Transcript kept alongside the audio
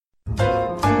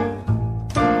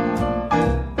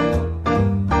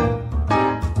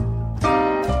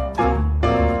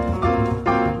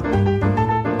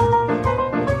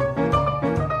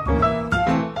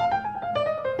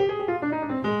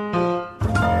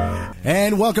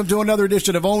And welcome to another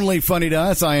edition of Only Funny to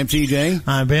Us. I am TJ.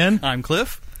 I'm Ben. I'm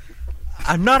Cliff.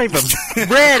 I'm not even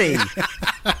ready,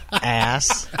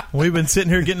 ass. We've been sitting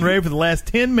here getting ready for the last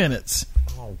 10 minutes.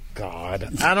 Oh,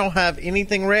 God. I don't have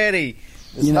anything ready.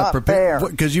 It's You're not fair.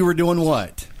 Because you were doing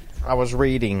what? I was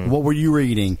reading. What were you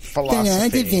reading?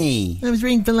 Philosophy. I was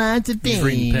reading philosophy. He's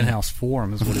reading Penthouse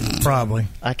Forum is what it is. Probably.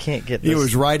 I can't get this. He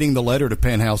was writing the letter to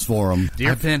Penthouse Forum.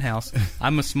 Dear Penthouse,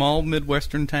 I'm a small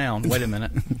Midwestern town. Wait a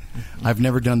minute. I've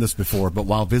never done this before, but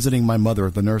while visiting my mother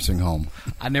at the nursing home.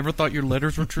 I never thought your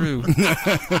letters were true.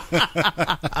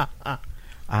 I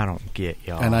don't get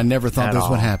y'all. And I never thought at this all.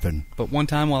 would happen. But one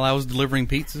time while I was delivering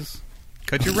pizzas,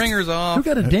 cut your ringers off. Who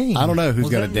got a ding? I don't know who's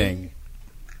Was got a that ding.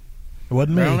 It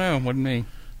wasn't me. I don't know. Wasn't me.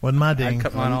 Wasn't my I ding.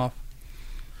 cut mine off.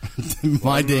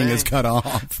 My ding is cut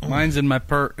off. Mine's in my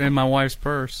wife's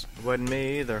purse. Wasn't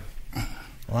me either.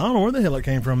 Well, I don't know where the hell it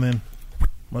came from then.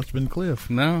 Must have been Cliff.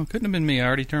 No, couldn't have been me. I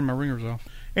already turned my ringers off.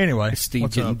 Anyway, Steve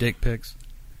what's getting up? dick pics.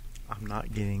 I'm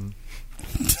not getting...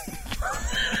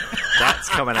 That's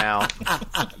coming out.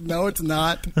 No, it's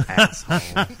not. Asshole.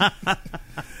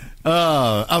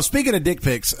 Speaking of dick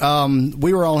pics,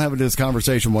 we were all having this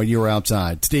conversation while you were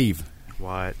outside. Steve,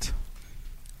 What? so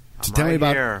I'm tell me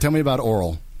right here. about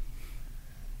oral.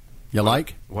 You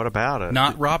like? What about it?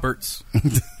 Not Roberts.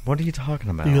 What are you talking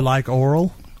about? Do you like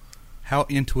oral? How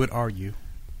into it are you?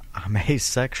 I'm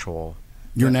asexual.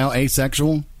 You're now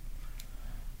asexual?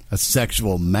 A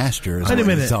sexual master is Wait a what he's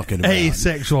minute. talking about.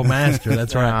 Asexual master.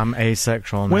 That's right. I'm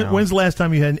asexual now. When's the last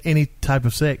time you had any type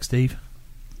of sex, Steve?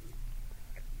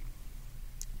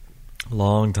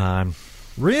 Long time.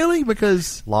 Really?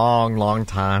 Because Long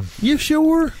time. you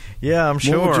sure? Yeah, I'm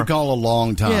sure. What would you call a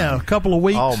long time? Yeah, a couple of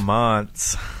weeks. Oh,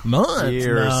 months. Months.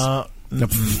 years. No.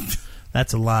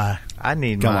 That's a lie. I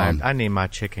need Come my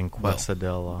chicken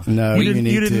quesadilla. No, you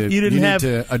need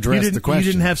to address the question.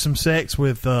 You didn't have some sex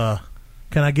with.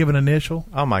 Can I give an initial?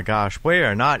 Oh my gosh,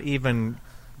 where? Not even.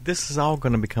 This is all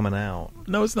going to be coming out.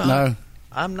 No, it's not. No.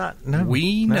 I'm not. No,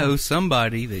 We no. know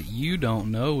somebody that you don't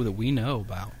know that we know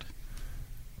about.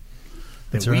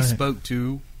 That's That we right. spoke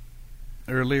to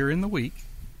earlier in the week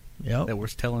Yep. that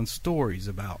was telling stories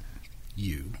about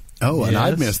you. Oh, and I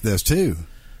Yes. missed this too.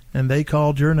 And they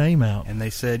called your name out. And they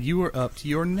said you were up to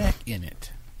your neck in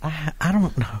it. I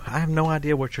don't know. I have no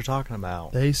idea what you're talking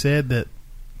about. They said that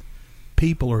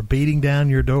people are beating down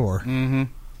your door. Mm-hmm.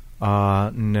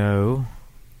 No.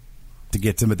 To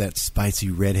get some of that spicy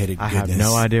redheaded I goodness. have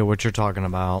no idea what you're talking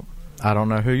about. I don't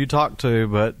know who you talk to,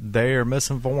 but they are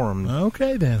misinformed.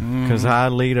 Okay, then. Because I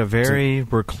lead a very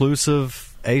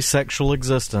reclusive, asexual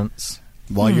existence.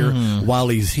 While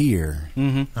he's here.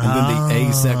 Mm-hmm. And then the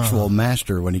asexual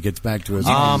master when he gets back to his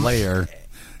own lair.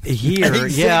 Here,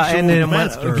 yeah, and then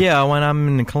master. when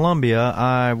I'm in Columbia,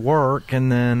 I work,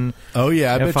 and then Oh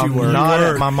yeah, I if bet I'm you were. not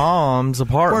Work. at my mom's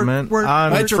apartment, Work.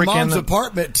 I'm At your freaking mom's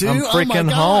apartment too. I'm Oh, my freaking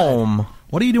God. home.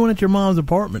 What are you doing at your mom's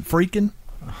apartment? Freaking?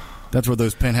 That's where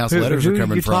those penthouse letters who are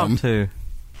coming did you from. Talk to?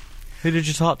 Who did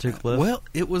you talk to, Cliff? Well,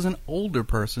 it was an older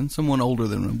person, someone older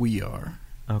than we are.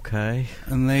 Okay,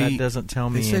 And that doesn't tell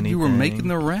me They said anything. you were making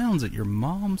the rounds at your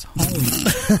mom's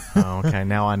home. Oh, okay,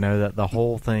 now I know that the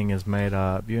whole thing is made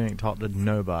up. You ain't talked to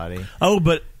nobody. Oh,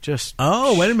 but. Just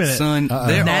Oh, wait a minute. Son,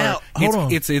 there Now, are, hold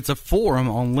on. it's a forum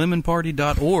on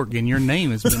lemonparty.org, and your name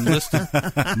has been listed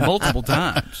multiple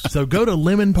times. So go to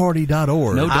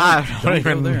lemonparty.org. No, I Don't don't go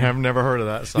even there. have never heard of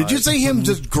that site. Did you see him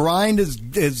just grind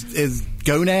his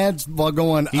gonads while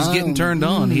going? He's getting turned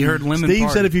on. He heard Lemon Steve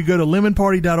Party. said if you go to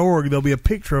lemonparty.org, there'll be a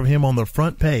picture of him on the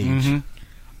front page. Mm-hmm.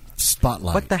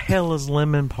 Spotlight. What the hell is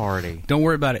Lemon Party? Don't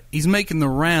worry about it. He's making the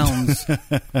rounds.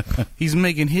 He's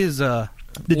making his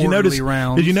Did you orderly notice?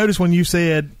 rounds. Did you notice when you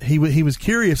said he was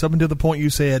curious up until the point you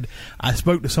said I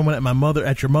spoke to someone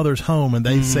at your mother's home and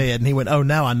they said, and he went, "Oh,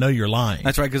 now I know you're lying."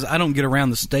 That's right, because I don't get around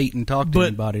the state and talk to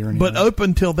anybody or anything. But up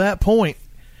until that point,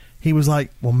 he was like,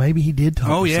 "Well, maybe he did talk."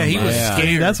 Oh, to yeah, he somebody." was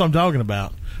scared. That's what I'm talking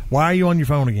about. Why are you on your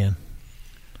phone again?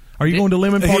 Are you going to He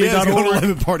is lemonparty.org? going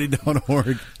to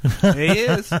lemonparty.org. he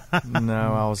is.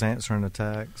 No, I was answering a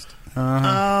text. Oh,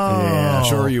 Yeah,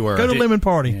 sure you were. Go to Lemon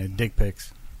Party. Yeah, dick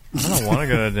pics. I don't want to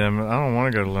go to them. I don't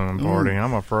want to go to Lemon Party.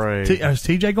 I'm afraid. Is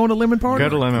TJ going to Lemon Party? Go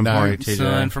to Lemon No. Party, TJ.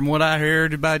 Son, from what I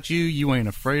heard about you, you ain't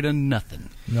afraid of nothing.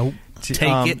 Nope.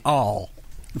 Take it all.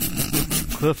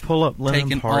 Cliff, pull up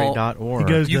lemonparty.org.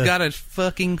 He goes You to- got a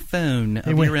fucking phone of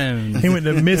He went, your own. he went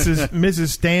to Mrs.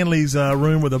 Stanley's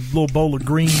room with a little bowl of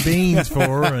green beans for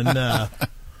her, and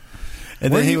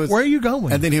And then where are you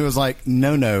going? And then he was like,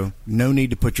 "No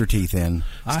need to put your teeth in."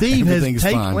 Steve has Everything's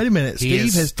taken. fine. Wait a minute. He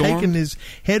Steve has stormed- taken his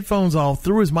headphones off,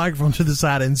 threw his microphone to the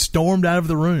side, and stormed out of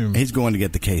the room. He's going to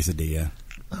get the quesadilla.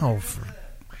 Oh,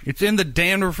 It's in the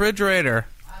damn refrigerator.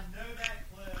 I know that,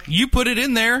 Cliff. You put it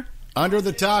in there. Under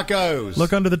the tacos.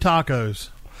 Look under the tacos.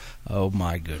 Oh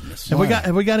my goodness. Have we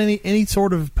got any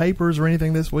sort of papers or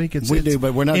anything this week? We do,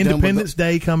 but we're not done with Independence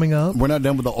Day coming up. We're not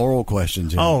done with the oral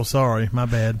questions yet. Oh, sorry, my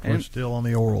bad. We're And- still on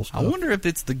the oral stuff. I wonder if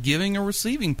it's the giving or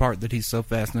receiving part that he's so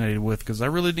fascinated with, because I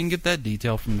really didn't get that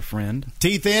detail from the friend.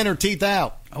 Teeth in or teeth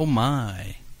out? Oh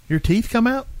my. Your teeth come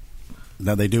out?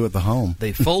 No, they do at the home.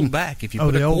 They fold back if you Oh,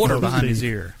 put the a old quarter folks' behind his teeth.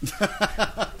 ear.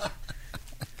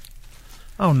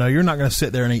 Oh no, you're not going to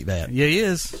sit there and eat that. Yeah, he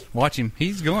is. Watch him.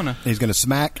 He's gonna. He's going to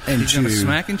smack and He's chew. gonna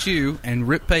smack and chew and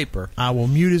rip paper. I will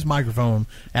mute his microphone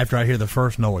after I hear the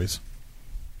first noise.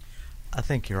 I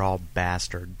think you're all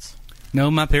bastards. No,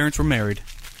 my parents were married.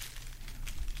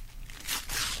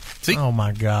 See? Oh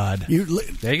my God!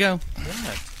 There you go.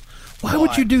 Why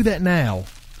would you do that now?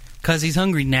 Because he's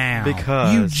hungry now.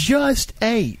 Because You just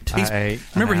ate. I ate.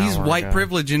 Remember, an he's hour white ago.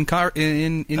 privilege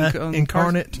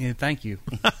Incarnate. Yeah, thank you.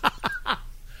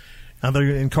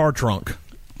 They're in car trunk.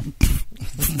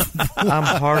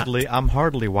 I'm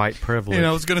hardly white privileged. You know,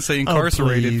 I was going to say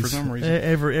incarcerated Oh, for please. some reason.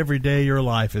 Every day of your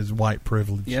life is white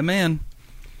privilege. Yeah, man.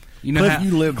 You know Cliff, how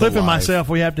you live Cliff the and life. myself,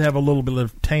 we have to have a little bit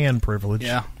of tan privilege.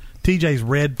 Yeah. TJ's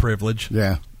red privilege.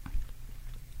 Yeah.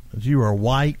 You are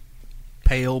white.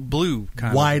 pale blue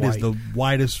kind White of is the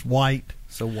whitest white.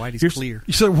 so white is You're clear.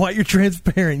 You're so white, you're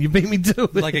transparent. You beat me to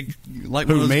it. Like one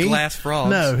Who, of those me? glass frogs.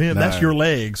 no, him, No. that's your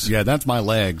legs. Yeah, that's my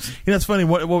legs. You know, it's funny.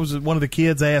 What was it? One of the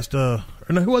kids asked? Or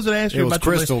no, who was it? Asked you It was about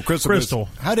your Crystal. leg? Crystal.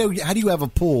 How do you have a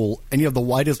pool and you have the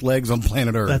whitest legs on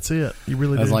planet Earth? That's it. You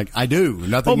really I was do. like, I do.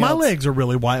 Nothing Oh, my else. legs are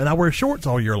really white, and I wear shorts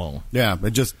all year long. Yeah, they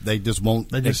just won't.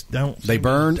 They just don't. They seem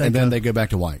burn to and take then a- they go back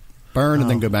to white. Burn and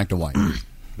then Oh. go back to white.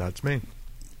 That's me.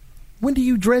 When do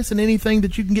you dress in anything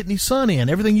that you can get any sun in?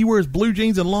 Everything you wear is blue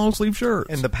jeans and long sleeve shirts.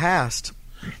 In the past,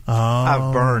 Oh.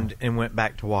 I've burned and went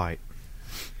back to white.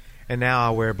 And now I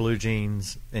wear blue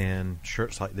jeans and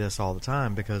shirts like this all the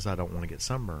time because I don't want to get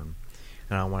sunburned.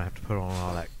 And I don't want to have to put on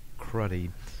all that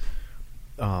cruddy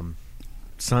Sunblock.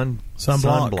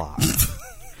 sunblock. That's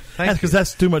Thank because you.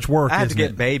 that's too much work. I had to isn't get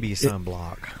it? baby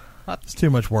sunblock. It's too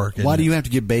much work. Why do isn't you it? have to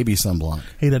get baby sunblock?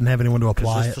 He doesn't have anyone to Because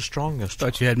apply it's it. the strongest.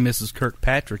 Thought you had Mrs.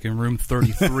 Kirkpatrick in room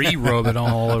 33 rub it on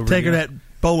all over. Take her you. that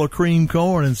bowl of cream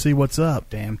corn and see what's up.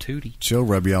 Damn tootie. She'll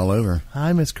rub you all over.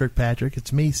 Hi, Miss Kirkpatrick.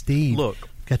 It's me, Steve. Look,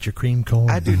 Got your cream corn.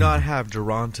 I do not have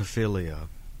gerontophilia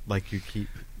like you keep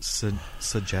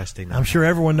suggesting. I'm sure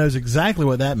everyone knows exactly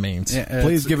what that means. Yeah,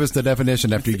 Please it's give us the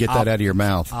definition after you get that out of your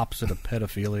mouth. opposite of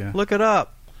pedophilia. Look it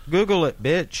up. Google it,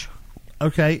 bitch.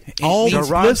 Okay, all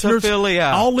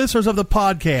Gerontophilia. all listeners of the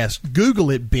podcast, Google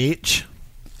it, bitch.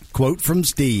 Quote from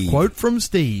Steve. Quote from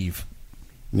Steve.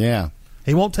 Yeah.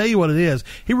 He won't tell you what it is.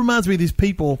 He reminds me of these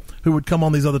people who would come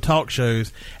on these other talk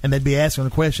shows and they'd be asking the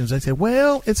questions. They say,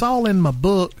 "Well, it's all in my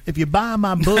book. If you buy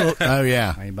my book, Oh,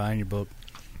 yeah. I ain't buying your book.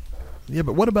 yeah,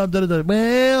 but what about da-da-da?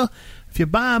 Well, if you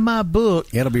buy my book,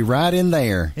 It'll be right in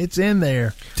there. it's in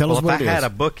there." Tell Well, us if what I it had is. a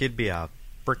book, it'd be a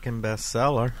freaking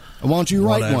bestseller. Why don't you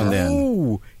write Whatever. one then?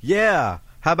 Ooh, yeah.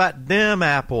 How about them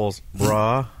apples,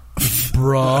 bruh?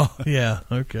 Bruh. Yeah,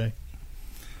 okay.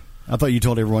 I thought you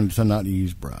told everyone to not to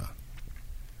use bra.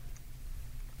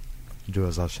 Do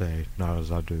as I say, not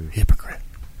as I do. Hypocrite.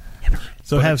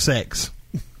 So have sex.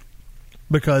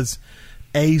 Because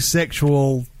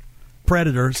asexual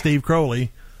predator, Steve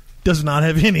Crowley, does not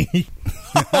have any.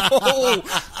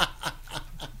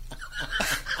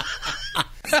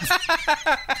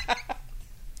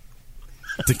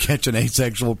 To catch an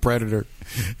asexual predator.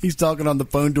 He's talking on the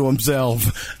phone to himself.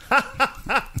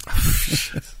 Why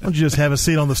don't you just have a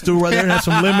seat on the stool right there and have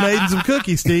some lemonade and some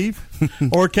cookies, Steve?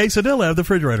 Or a quesadilla out of the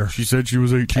refrigerator. She said she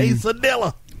was 18.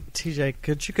 Quesadilla. TJ,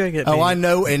 could you go get me? Oh, I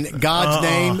know. In God's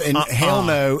name, and hell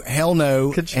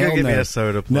no. Could you hell go get no. me a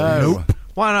soda, please? No. Nope.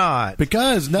 Why not?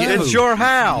 Because, no. It's your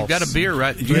house. You got a beer,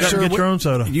 right? You Get up sure and get would- your own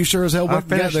soda. You sure as hell I wouldn't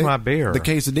get finished my beer. The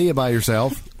quesadilla by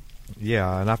yourself.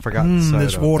 Yeah, and I forgot the soda.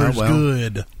 This water's Oh, well.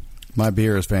 good. My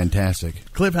beer is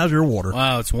fantastic. Cliff, how's your water?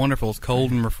 Wow, it's wonderful. It's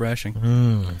cold and refreshing.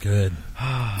 Good.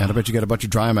 And I bet you got a bunch of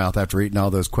dry mouth after eating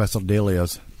all those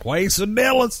quesadillas.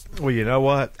 Quesadillas. Well, you know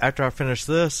what? After I finish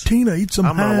this, Tina, eat some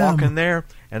I'm going to ham. walk in there,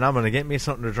 and I'm going to get me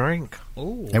something to drink.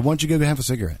 Ooh. And why don't you go have a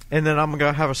cigarette? And then I'm going to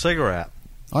go have a cigarette.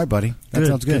 All right, buddy. That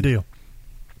sounds good. Good deal.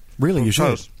 Really, you should.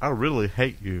 Because I really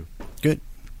hate you. Good.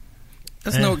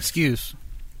 That's no excuse.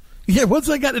 Yeah, what's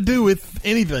that got to do with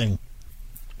anything?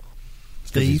 'Cause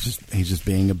Steve? He's just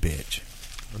being a bitch.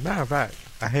 As a matter of fact,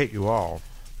 I hate you all.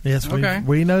 Yes, Okay.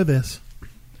 we know this.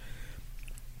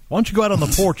 Why don't you go out on the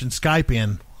porch and Skype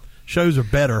in? Shows are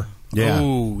better. Yeah.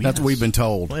 Oh, That's what yes. we've been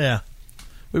told. Yeah.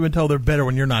 We've been told they're better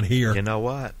when you're not here. You know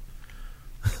what?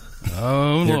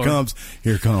 Oh, Here Lord. comes.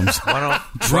 Here comes.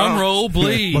 Drum roll,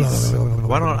 please.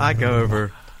 Why don't I go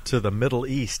over to the Middle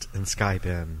East and Skype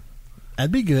in?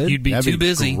 That'd be good. You'd be That'd too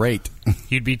busy. Great.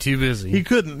 You'd be too busy. He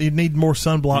couldn't. You'd need more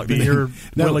sunblock than you're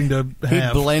willing to He'd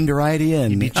have. blend right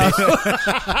in.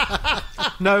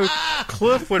 No,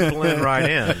 Cliff would blend right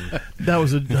in. That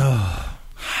was a.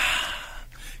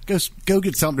 Go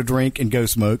get something to drink and go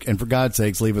smoke. And for God's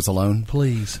sakes, leave us alone.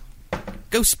 Please.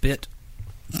 Go spit.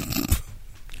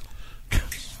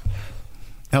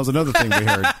 That was another thing we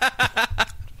heard.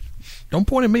 Don't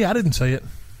point at me. I didn't say it.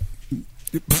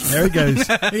 There he goes.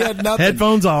 He had nothing.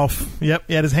 Headphones off. Yep.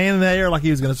 He had his hand in the air like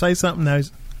he was going to say something. No,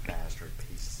 he's- Bastard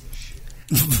pieces of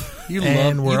shit. You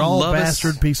and love, we're you all love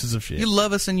bastard us. pieces of shit. You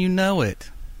love us and you know it.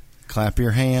 Clap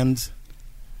your hands.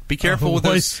 Be careful with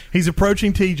boy, us. He's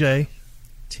approaching TJ.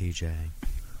 TJ.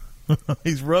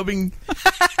 He's rubbing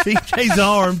TJ's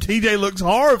arm. TJ looks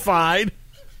horrified.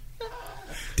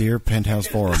 Dear Penthouse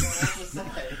Forum.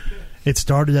 It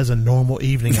started as a normal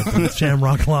evening at the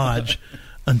Shamrock Lodge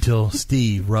until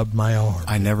Steve rubbed my arm.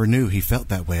 I never knew he felt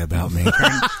that way about me.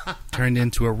 Turned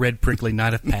into a red prickly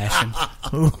night of passion.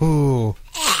 Ooh.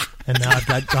 And now I've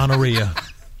got gonorrhea.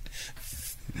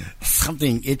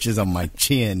 Something itches on my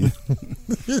chin.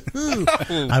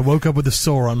 I woke up with a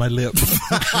sore on my lip.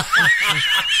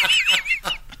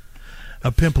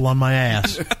 A pimple on my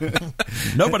ass.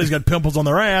 Nobody's got pimples on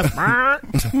their ass.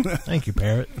 Thank you,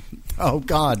 Parrot. Oh,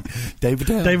 God. David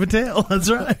Tell. David Tell, that's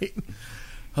right.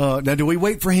 Now, do we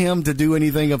wait for him to do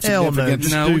anything of Hell no, significance?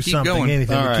 just No, do we keep something, going.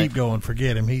 anything All to right. keep going.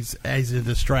 Forget him. He's a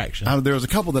distraction. There was a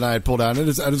couple that I had pulled out. I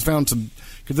just found some,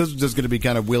 because this was just going to be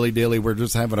kind of willy-dilly. We're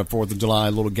just having a 4th of July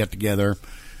little get-together.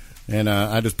 And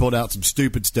I just pulled out some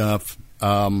stupid stuff.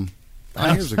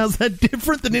 Here's a- How's that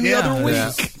different than any Yeah, other week?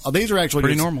 yeah. These are actually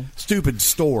Pretty just normal. stupid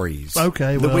stories.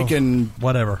 Okay, that well, we can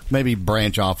whatever. maybe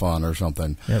branch off on or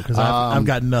something. Yeah, because I've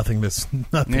got nothing nothing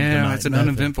Yeah, tonight. it's an Nothing.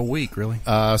 uneventful week, really.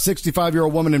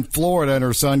 65-year-old woman in Florida and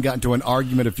her son got into an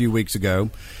argument a few weeks ago.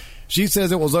 She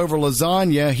says it was over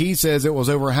lasagna. He says it was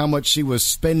over how much she was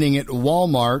spending at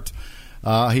Walmart.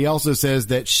 He also says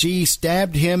that she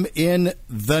stabbed him in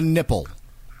the nipple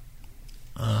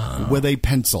with a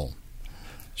pencil.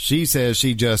 She says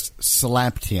she just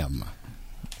slapped him.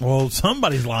 Well,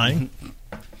 somebody's lying.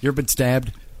 You ever been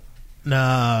stabbed?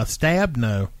 Nah, stabbed?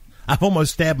 No. I've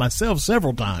almost stabbed myself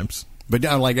several times. But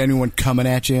like anyone coming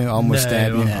at you, almost No,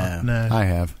 stabbed you? no. I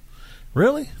have.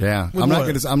 Really? Yeah. With I'm not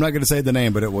what? going to say the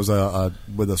name, but it was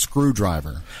with a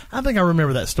screwdriver. I think I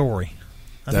remember that story.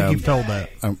 I think you've told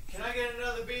that. Can I get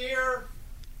another beer?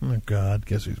 Oh, God.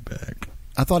 Guess who's back?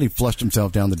 I thought he flushed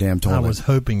himself down the damn toilet. I was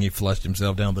hoping he flushed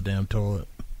himself down the damn toilet.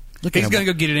 Look at He's him. going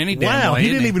to go get it any damn Wow, way. he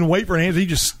isn't didn't even wait for an answer. He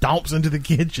just stomps into the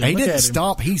kitchen. He Look didn't at him.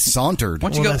 stop. He sauntered. Why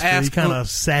don't you go That's true. He ask kind of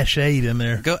sashayed in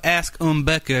there. Go ask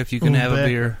Becca if you can have a Becca.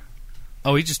 beer.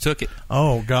 Oh, he just took it.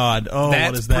 Oh, God. Oh, That's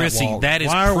what is that prissy. walk? That is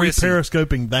Why are prissy. we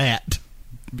periscoping that?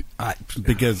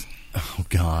 Because, oh,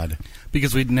 God.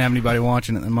 Because we didn't have anybody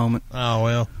watching at the moment. Oh,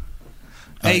 well.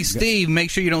 Hey, Steve, make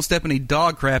sure you don't step any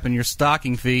dog crap in your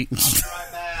stocking feet.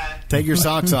 Take your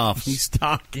socks off.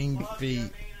 Stocking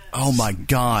feet. Oh, my He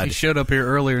God. showed up here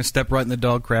earlier and stepped right in the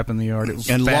dog crap in the yard. It was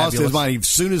And lost his fabulous. mind. As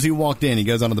soon as he walked in, he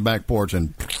goes onto the back porch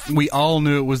and We all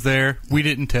knew it was there. We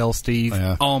didn't tell Steve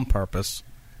Yeah. on purpose.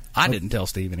 I didn't tell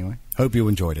Steve anyway. hope you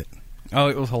enjoyed it. Oh,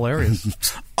 it was hilarious.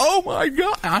 Oh, my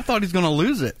God. I thought he was going to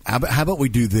lose it. How about we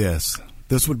do this?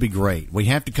 This would be great. We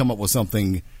have to come up with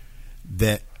something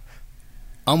that,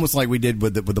 almost like we did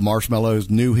with the marshmallows,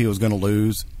 knew he was going to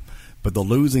lose. But the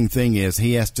losing thing is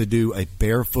he has to do a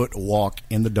barefoot walk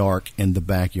in the dark in the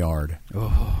backyard.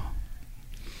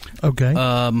 Okay.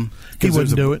 He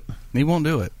wouldn't do it. He won't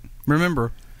do it.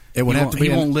 Remember, It would he have won't- to be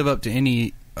He an- won't live up to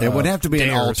any. It would have to be an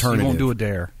dares. alternative. He won't do a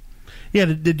dare. Yeah,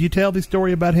 did you tell the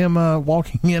story about him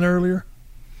walking in earlier?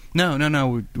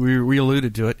 No. We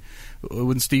alluded to it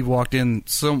when Steve walked in.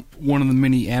 One of the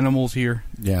many animals here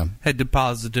Yeah. had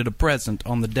deposited a present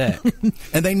on the deck.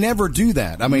 And they never do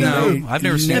that. I mean, No, they I've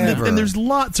never seen that. never. And there's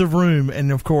lots of room,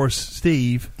 and of course,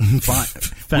 Steve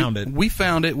found it. We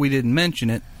found it. We didn't mention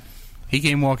it. He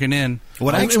came walking in.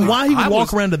 What And actually- why he would I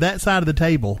walk was- around to that side of the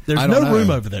table? There's I no don't know. room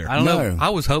over there. I don't know. No. I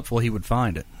was hopeful he would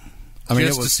find it. I mean,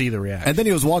 just it was, to see the reaction. And then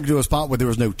he was walking to a spot where there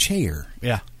was no chair.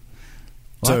 Yeah.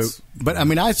 So, but I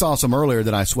mean, I saw some earlier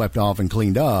that I swept off and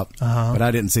cleaned up, but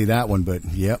I didn't see that one. But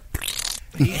yep,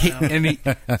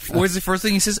 Where's the first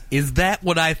thing he says? Is that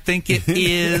what I think it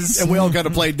is? and we all kind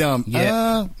of played dumb.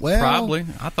 Yeah. Well, Probably.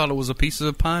 I thought it was a piece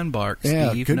of pine bark. Yeah,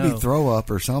 Steve. could No. be throw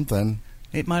up or something.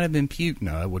 It might have been puke.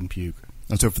 No, it wouldn't puke.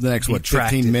 And so for the next He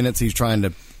 15 minutes, he's trying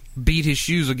to. Beat his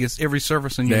shoes against every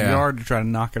surface in your Yeah. yard to try to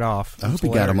knock it off. I hope he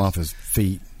got him off his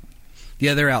feet.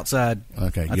 Yeah, they're outside.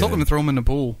 Okay, I told them to throw them in the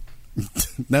pool.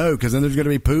 No, because then there's going to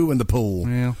be poo in the pool.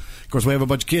 Yeah. Of course, we have a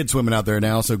bunch of kids swimming out there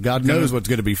now, so God knows what's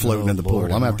going to be floating in the pool.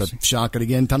 Lord I'm going have to have mercy. to shock it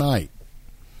again tonight.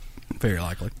 Very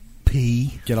likely.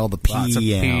 Pee. Get all the Lots of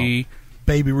pee out. pee,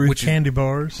 Baby Ruth Which is- candy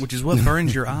bars. which is what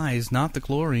burns your eyes, not the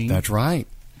chlorine. That's right.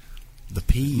 The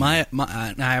pee. I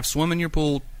have swum in your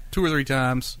pool 2 or 3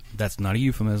 times. That's not a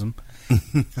euphemism.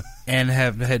 And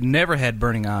had never had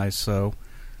burning eyes. So,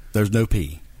 There's no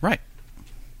pee right.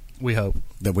 We hope.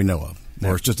 that we know of.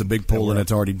 Or it's just a big pool and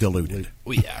it's already diluted.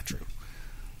 Well, yeah, true.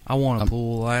 I want a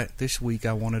pool. This week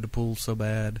I wanted a pool so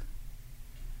bad.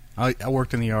 I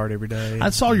worked in the yard every day.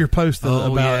 I saw your post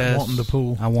about yes. wanting the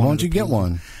pool. I wanted Why don't a you get pool.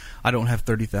 one? I don't have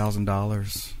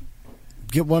 $30,000.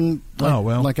 Get one like, Oh,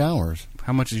 well. like ours.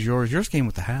 How much is yours? Yours came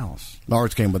with the house.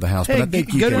 Ours came with the house, Hey, but I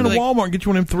think you go can. down to Walmart and get you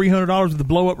one of them $300 with the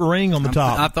blow up ring on the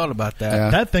top. I thought about that. Yeah.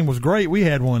 That thing was great. We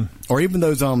had one. Or even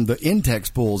those the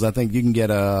Intex pools. I think you can get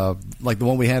like the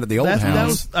one we had at the old That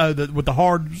house. was with the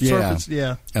hard Yeah. surface.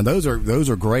 Yeah. And those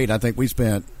are great. I think we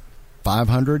spent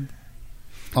 $500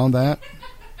 on that.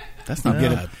 That's not Yeah.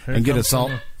 bad. Here and it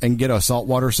comes get a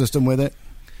saltwater system with it,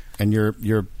 and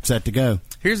you're set to go.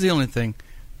 Here's the only thing.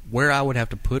 Where I would have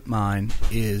to put mine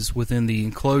is within the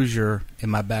enclosure in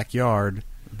my backyard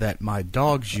that my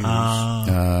dogs use.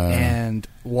 And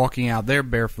walking out there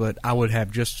barefoot, I would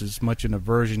have just as much an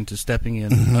aversion to stepping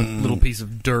in a little piece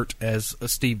of dirt as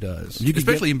Steve does, You could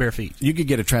especially get- in bare feet. You could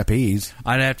get a trapeze.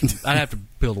 I'd have to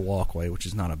build a walkway, which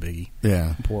is not a biggie.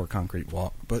 Yeah. Pour a concrete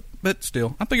walk, but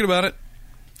still, I'm thinking about it.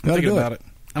 I'm Gotta thinking do about it.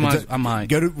 I might.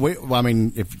 Go to. Well, I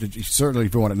mean, certainly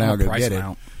if you want it now, I'll go price get them it.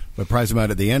 out. But price them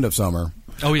out at the end of summer.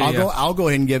 Oh, yeah, yeah. I'll go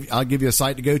ahead and I'll give you a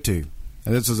site to go to,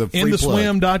 and this is a free plug.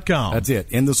 InTheSwim.com. That's it.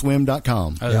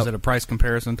 InTheSwim.com. Is it a price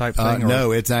comparison type thing? Or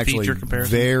No, it's actually feature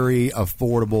comparison? very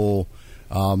affordable.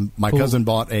 My cousin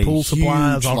bought a pool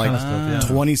supplies, huge, all like kind of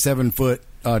stuff, yeah.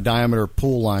 27-foot diameter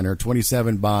pool liner,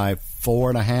 27 by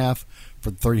 4.5 for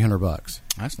 $300.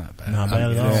 That's not bad. Not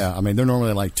bad at all. Yeah, I mean they're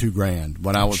normally like $2,000.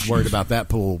 When I was worried about that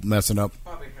pool messing up.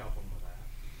 Probably help them with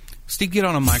that. Steve, get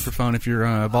on a microphone if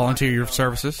you're volunteer your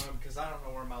services. Because I don't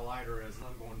know where my lighter is and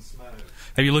I'm going to smoke.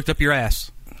 Have you looked up your ass?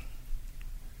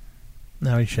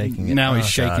 Now he's shaking it. Now he's Oh,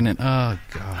 shaking God. it. Oh,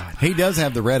 God. He does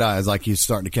have the red eyes, like he's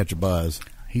starting to catch a buzz.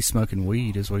 He's smoking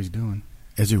weed is what he's doing.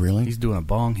 Is he really? He's doing a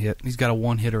bong hit. He's got a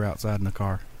one-hitter outside in the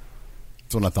car.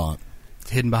 That's what I thought. It's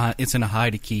hidden behind. It's in a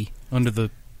hidey key under the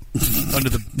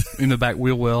in the back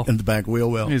wheel well. In the back wheel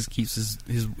well. He just keeps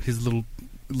his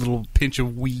little pinch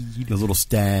of weed. The little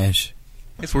stash.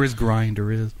 It's where his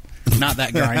grinder is. Not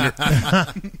that grinder.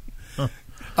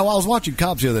 Oh, I was watching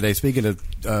Cops the other day, speaking of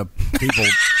people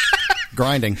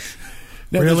grinding.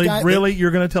 No, this Really? guy- Really?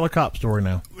 You're going to tell a cop story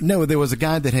now? No, there was a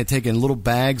guy that had taken little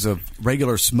bags of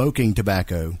regular smoking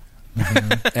tobacco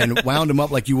and wound them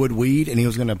up like you would weed, and he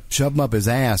was going to shove them up his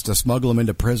ass to smuggle them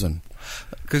into prison.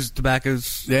 Because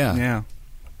tobacco's Yeah.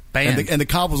 banned. And the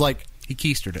cop was like, He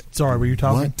keistered it. Sorry, were you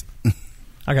talking? "What?"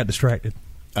 I got distracted.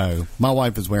 Oh, my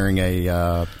wife is wearing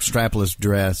a strapless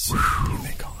dress.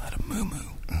 They call that a moo-moo.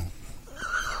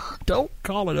 Don't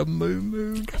call it a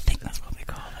moo-moo. I think that's what they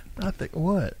call it. I think,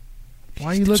 what? Why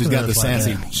are you looking She's at got the us like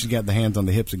sassy. that? She's got the hands on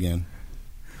the hips again.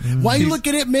 Why are you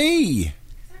looking at me?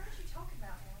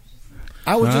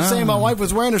 I was just saying my wife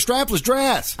was wearing a strapless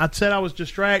dress. I said I was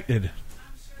distracted.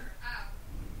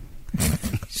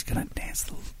 She's gonna dance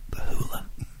the hula.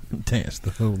 Dance the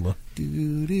hula.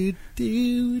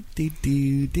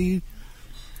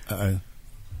 Uh-oh.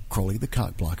 Crowley the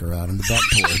cock blocker out on the back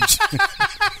porch.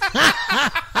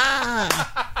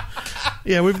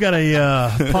 Yeah, we've got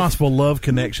a possible love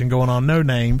connection going on. No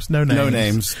names. No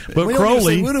names. But we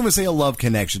Crowley, don't even say a love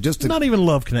connection. Just a not even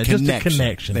love connection, just a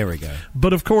connection. There we go.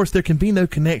 But of course, there can be no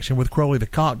connection with Crowley the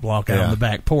cock block out Yeah. on the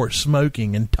back porch,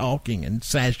 smoking and talking and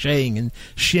sashaying and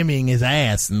shimmying his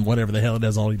ass and whatever the hell it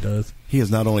does. All he does. He is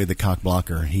not only the cock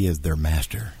blocker, he is their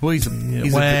master. Well, he's the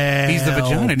Well,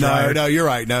 vagina dryer. No, you're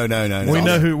right. No.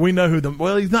 We know who the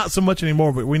well. He's not so much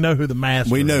anymore, but we know who the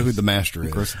master. We know is. who the master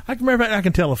is. I can remember. I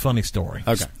can tell a funny story.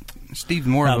 Okay. Steve's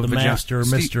more About of a the vagina. master,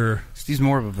 Mr. Steve's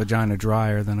more of a vagina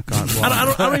dryer than a cock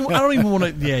blocker. I don't even want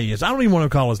to. Yeah, he is. I don't even want to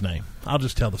call his name. I'll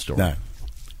just tell the story. No.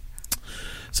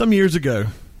 Some years ago,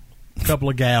 a couple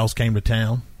of gals came to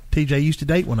town. TJ used to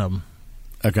date one of them,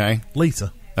 Okay.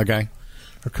 Lisa. Okay.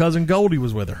 Her cousin Goldie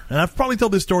was with her, and I've probably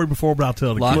told this story before, but I'll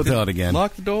tell it again. We'll tell it again.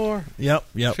 Lock the door. Yep.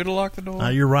 Should have locked the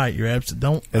door. You're right. You're absolutely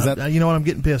don't. Is that- you know what? I'm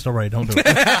getting pissed already. Don't do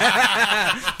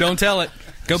it. Don't tell it.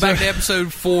 Go back to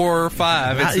episode 4 or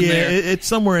 5. It's in there. It's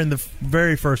somewhere in the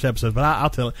very first episode, but I'll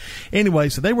tell it. Anyway,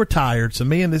 so they were tired, so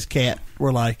me and this cat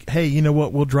were like, hey, you know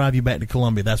what? We'll drive you back to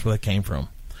Columbia. That's where they came from.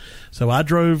 So I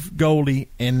drove Goldie,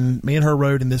 and me and her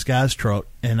rode in this guy's truck,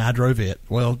 and I drove it.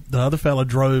 Well, the other fella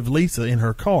drove Lisa in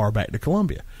her car back to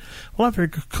Columbia. Well, I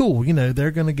figured, cool,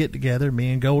 they're going to get together.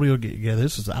 Me and Goldie will get together.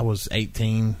 I was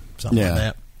 18, something like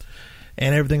that.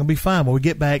 And everything will be fine. When we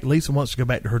get back, Lisa wants to go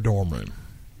back to her dorm room.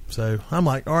 So I'm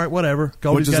like, all right, whatever.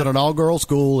 Which is at an all-girls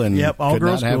school and could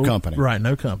not have company. Right,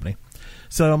 no company.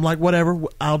 So I'm like, whatever.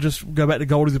 I'll just go back to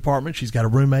Goldie's apartment. She's got a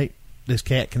roommate. This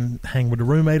cat can hang with the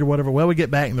roommate or whatever. Well, we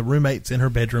get back, and the roommate's in her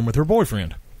bedroom with her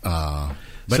boyfriend. But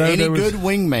so any good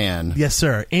wingman. Yes,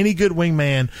 sir. Any good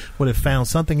wingman would have found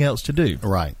something else to do.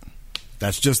 Right.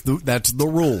 That's the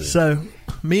rule. So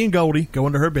me and Goldie go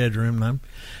into her bedroom, and I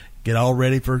get all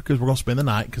ready because we're going to spend the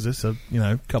night, because it's a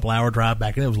couple hour drive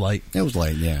back, and it was late. It was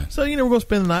late, yeah. So we're going to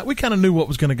spend the night. We kind of knew what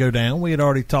was going to go down. We had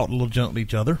already talked a little junk to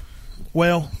each other.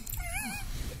 Well,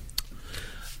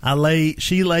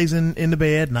 she lays in the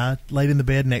bed, and I laid in the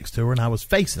bed next to her, and I was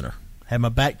facing her, had my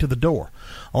back to the door.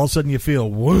 All of a sudden, you feel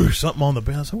whoosh, something on the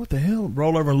bed. I said, "What the hell?"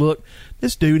 Roll over and look.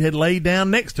 This dude had laid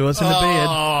down next to us in the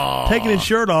bed, taking his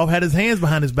shirt off, had his hands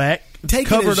behind his back,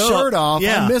 taking his shirt off.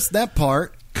 Yeah. I missed that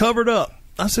part. Covered up.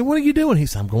 I said, "What are you doing?" He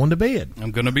said, "I'm going to bed."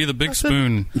 I'm going to be the big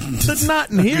spoon. I said, "Not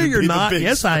in here. You're not."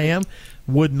 Yes, I am.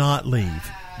 Would not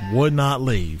leave. Would not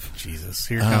leave. Jesus,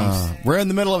 here comes. We're in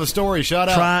the middle of a story. Shut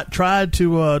up. Tried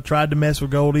to mess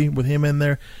with Goldie with him in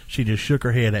there. She just shook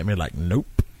her head at me like, "Nope."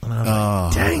 And I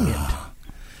was like, "Dang it!"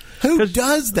 Who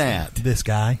does that? This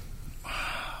guy.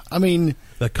 I mean,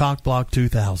 the Cockblock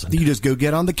 2000. You just go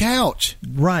get on the couch.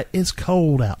 Right. It's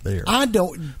cold out there.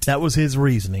 That was his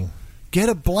reasoning. Get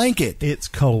a blanket. It's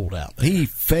cold out there. He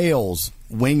fails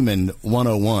Wingman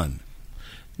 101.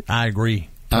 I agree.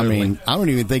 Totally. I mean, I don't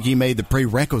even think he made the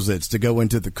prerequisites to go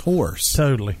into the course.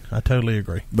 Totally. I totally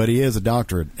agree. But he is a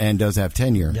doctorate and does have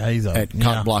tenure at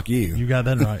Cockblock U. You got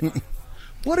that right.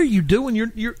 What are you doing?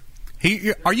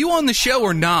 Are you on the show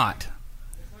or not?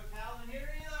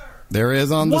 There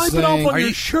is on the Wipe it off on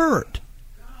your shirt.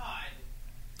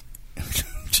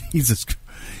 Jesus.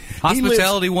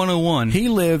 Hospitality 101. He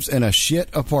lives in a shit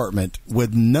apartment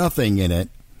with nothing in it.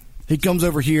 He comes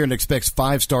over here and expects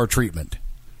 5-star treatment.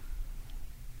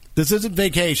 This isn't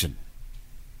vacation.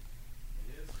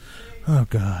 Oh,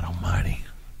 God almighty.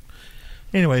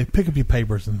 Anyway, pick up your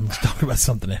papers and let's talk about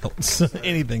something else.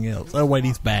 Anything else. Oh, wait,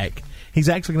 he's back. He's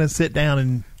actually going to sit down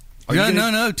and...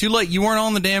 No, too late. You weren't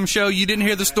on the damn show. You didn't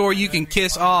hear the story. You can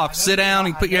kiss off. Sit down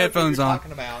and put your headphones on.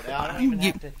 I don't even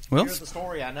have to hear the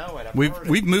story. I know it.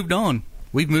 We've moved on.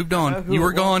 We've moved on. You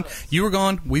were gone. You were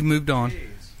gone. We've moved on.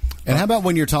 And how about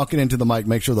when you're talking into the mic,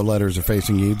 make sure the letters are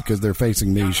facing you, because they're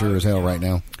facing me sure as hell right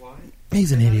now.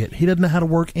 He's an idiot. He doesn't know how to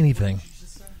work anything.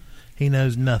 He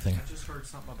knows nothing. I just heard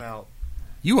something about...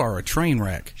 You are a train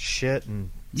wreck. Shit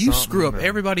and... You screw up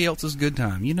everybody else's good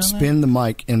time. You know Spin the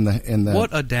mic in the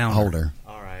what a downer. Holder.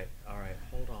 All right.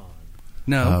 Hold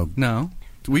on. No.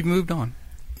 We've moved on.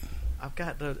 I've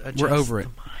got to adjust. We're over it. The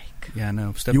mic. Yeah, I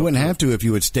know. You wouldn't have to if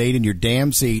you had stayed in your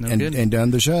damn seat and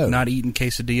done the show. Not eating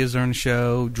quesadillas during the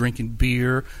show, drinking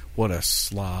beer. What a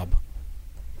slob.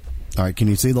 All right, can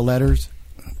you see the letters?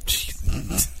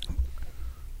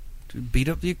 Dude, beat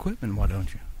up the equipment, why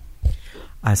don't you?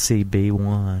 I see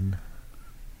B1.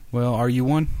 Well, are you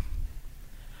one?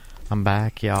 I'm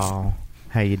back, y'all.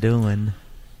 How you doing?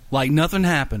 Like nothing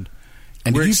happened.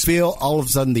 And do you feel all of a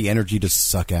sudden the energy just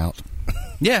suck out?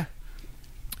 Yeah.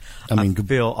 I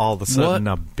feel all of a sudden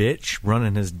a bitch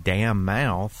running his damn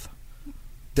mouth.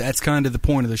 That's kind of the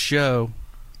point of the show.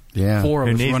 Yeah. 4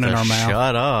 of us running our mouth.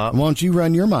 Shut up. Why don't you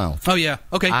run your mouth? Oh, yeah.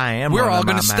 Okay. I am We're running all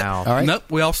my gonna mouth. All right. Nope.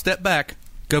 We all step back.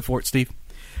 Go for it, Steve.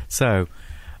 So,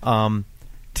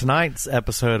 tonight's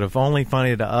episode of Only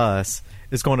Funny to Us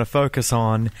is going to focus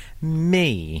on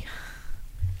me.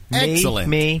 Excellent.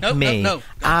 Me. No.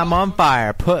 I'm on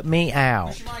fire. Put me out.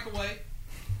 Push your mic away.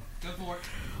 Go for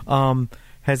it.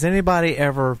 Has anybody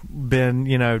ever been,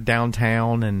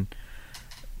 downtown and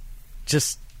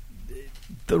just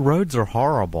the roads are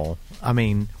horrible? I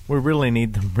mean, we really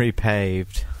need them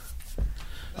repaved.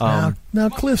 Now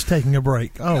Cliff's taking a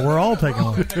break. Oh, we're all taking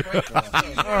one.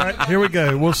 All right, here we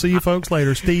go. We'll see you folks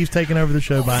later. Steve's taking over the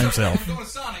show by himself. We're going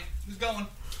Sonic. Who's going?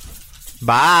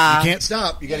 Bye. You can't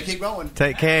stop. You got to keep going.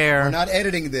 Take care. We're not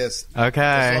editing this. Okay.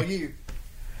 That's all you.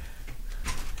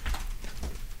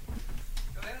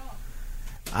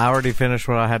 I already finished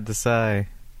what I had to say.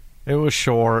 It was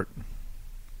short.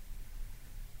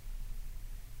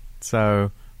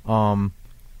 So,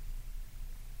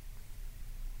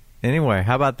 anyway,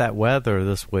 how about that weather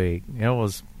this week? It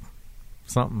was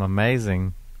something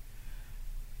amazing.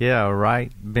 Yeah,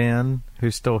 right, Ben,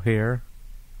 who's still here?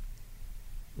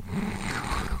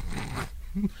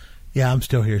 Yeah, I'm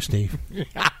still here, Steve.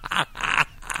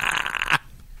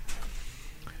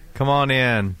 Come on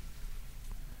in.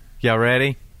 Y'all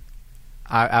ready?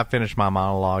 I finished my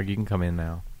monologue. You can come in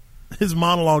now. His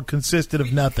monologue consisted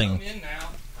of nothing. Come in now.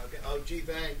 Okay. Oh, gee,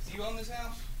 thanks. You own this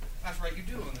house? That's right, you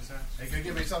do own this house. Hey, can you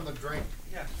give me something to drink?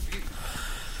 Yeah.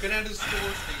 Go down to the store,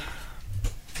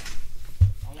 Steve.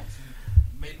 I want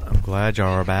some maple. I'm glad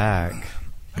y'all are back.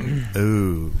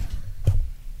 Ooh.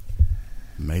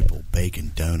 Maple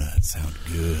bacon donuts sound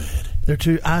good. They're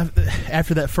too.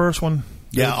 After that first one,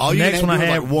 Yeah, all you next had one to I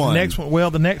do was had like one. Next one.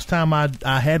 Well, the next time I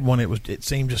had one, it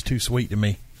seemed just too sweet to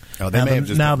me. Oh, they may have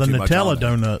just now put the too much on Nutella it.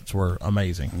 donuts were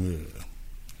amazing.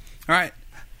 All right.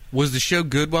 Was the show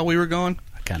good while we were gone?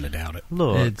 I kind of doubt it.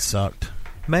 Look, It sucked.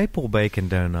 maple bacon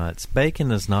donuts.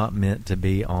 Bacon is not meant to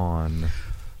be on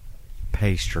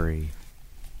pastry.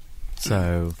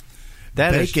 So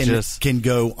that is Bacon just can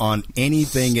go on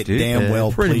anything it stupid. damn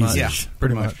well Pretty pleases. much. Yeah,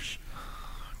 pretty pretty much.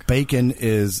 Bacon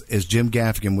is, as Jim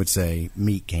Gaffigan would say,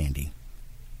 meat candy.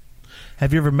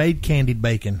 Have you ever made candied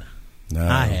bacon? No.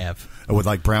 I have. Oh, with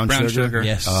like brown sugar?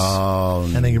 Yes. Oh.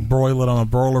 And then you broil it on a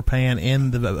broiler pan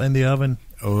in the oven.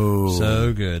 Oh.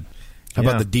 So good. How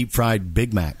about Yeah. the deep fried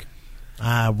Big Mac?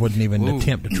 I wouldn't even Ooh.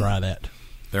 attempt to try that.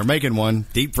 They're making one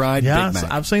deep fried Yeah, Big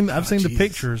Mac. I've seen the Jesus.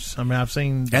 pictures. I mean, I've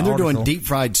seen the And they're doing article. deep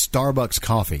fried Starbucks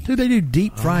coffee. Dude, they do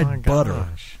deep Oh fried my butter.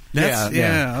 gosh. That's,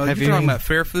 Yeah. You're Have you- talking about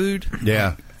fair food?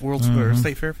 Yeah. World's or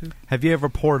State Fair food? Have you ever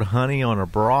poured honey on a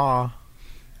bra?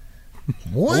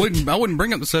 What? I wouldn't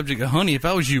bring up the subject of honey if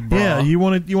I was you, bro. Yeah, you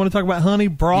want to talk about honey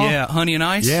bra? Yeah, honey and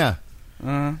ice? Yeah.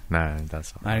 Uh, No,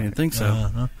 that's all I right. didn't think so.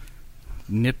 Uh-huh.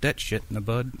 Nip that shit in the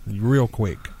bud. Real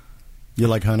quick. You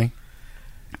like honey?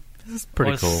 It's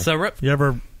pretty cool. Syrup. You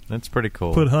ever It's pretty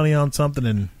cool. put honey on something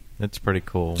and It's pretty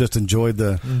cool. Just enjoyed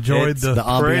the enjoyed It's the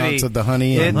ambiance pretty- of the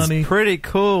honey. It's And honey. pretty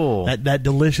cool. that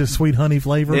delicious sweet honey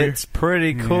flavor? It's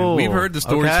pretty cool. We've heard the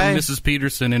stories okay? from Mrs.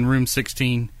 Peterson in room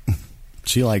 16.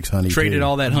 she likes honey Traded too.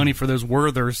 all that honey for those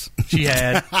Werthers she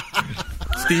had.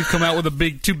 Steve come out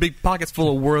with two big pockets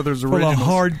full of Werther's full originals. of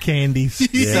hard candies.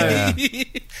 Yeah.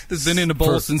 That's been in the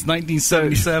bowl since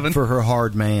 1977. For her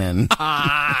hard man.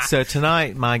 So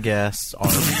tonight, my guests are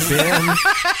Ben,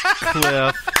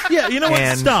 Cliff. Yeah, you know what?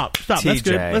 And Stop. That's good.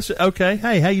 TJ. Okay.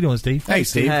 Hey, how you doing, Steve? Hey,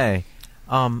 Steve. Hey.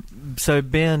 So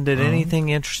Ben, did anything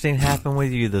interesting happen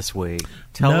with you this week?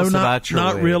 Tell us about your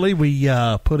not week. really. We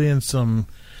put in some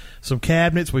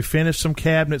cabinets. We finished some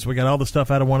cabinets. We got all the stuff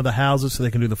out of one of the houses so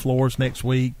they can do the floors next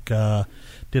week.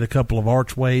 Did a couple of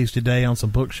archways today on some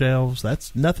bookshelves.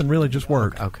 That's nothing really, just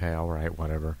work. Okay, all right,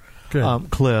 whatever. Good.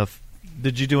 Cliff,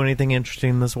 did you do anything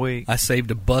interesting this week? I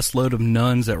saved a busload of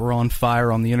nuns that were on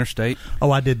fire on the interstate,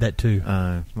 Oh, I did that too.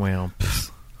 Well,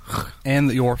 and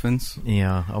the orphans.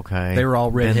 yeah, okay. They were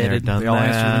all Been there, redheaded. done They all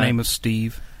answered that. the name of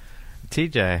Steve.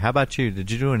 TJ, how about you?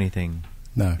 Did you do anything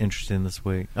No. interesting this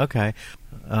week? Okay.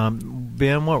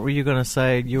 Ben, what were you going to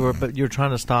say? You were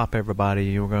trying to stop everybody.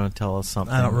 You were going to tell us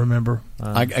something. I don't remember.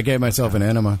 I gave myself an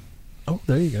enema, Oh,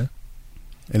 there you go.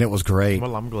 and it was great.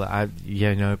 Well, I'm glad.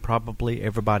 Probably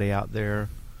everybody out there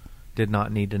did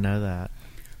not need to know that.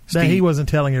 Now, he wasn't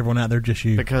telling everyone out there, just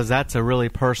you. Because that's a really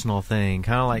personal thing.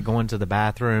 Kind of like going to the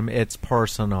bathroom. It's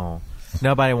personal.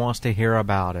 Nobody wants to hear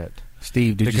about it.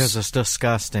 Steve, Because it's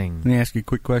disgusting. Let me ask you a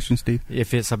quick question, Steve.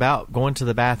 If it's about going to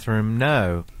the bathroom,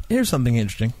 no. Here's something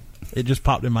interesting. It just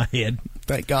popped in my head.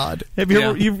 Thank God. Have you Yeah.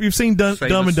 ever you've seen Dumb Save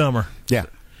and us. Dumber? Yeah.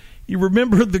 You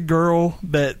remember the girl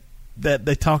that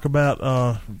they talk about?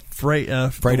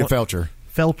 Freda Felcher.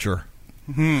 Felcher.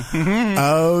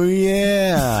 Oh,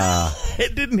 yeah.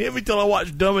 It didn't hit me till I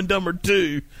watched Dumb and Dumber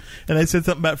 2, and they said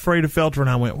something about Freda Felcher, and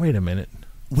I went, "Wait a minute,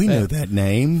 We know that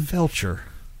name. Felcher,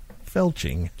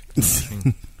 felching."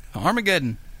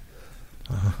 Armageddon.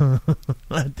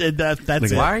 That's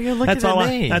it. Why are you looking that's at all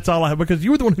me? That's all I have, because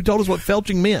you were the one who told us what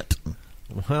felching meant.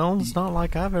 Well, it's not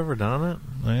like I've ever done it.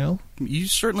 Well, You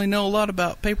certainly know a lot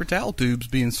about paper towel tubes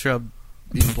being shoved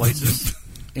in places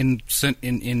in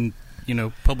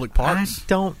public parks. I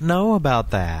don't know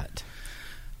about that.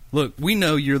 Look, we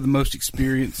know you're the most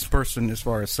experienced person as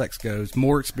far as sex goes,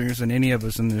 more experienced than any of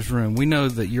us in this room. We know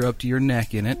that you're up to your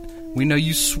neck in it. We know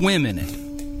you swim in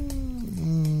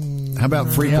it. How about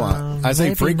freak-wise? I say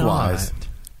Maybe freak-wise.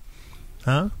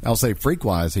 huh? I'll say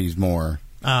freak-wise, he's more.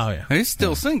 Oh yeah, He's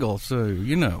still single, so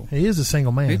you know. he is a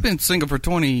single man. He's been single for his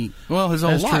whole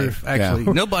That's life, true. actually.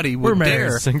 Yeah. Nobody We're would married.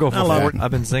 dare. Single for I love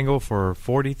I've been single for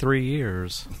 43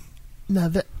 years.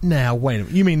 Now wait a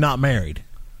minute. You mean not married?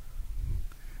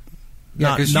 Yeah,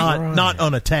 not 'cause not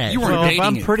unattached. You weren't dating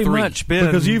I'm at pretty 3. much been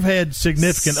because you've had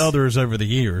significant others over the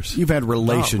years. You've had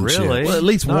relationships. really. Well, at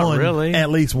least Not one. really. At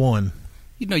least one.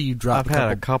 You know you dropped I've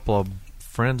had a couple of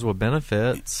friends with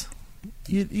benefits.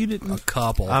 You didn't. A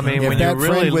couple. I mean, If when you that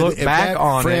really friend with- look if back that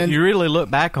on friend- it, you really look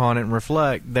back on it and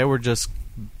reflect. They were just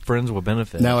friends with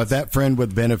benefits. Now, if that friend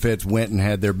with benefits went and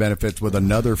had their benefits with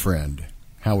another friend,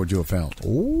 how would you have felt?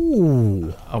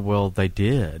 Ooh. Well, they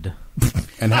did.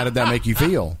 And how did that make you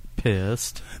feel?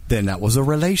 Pissed. Then that was a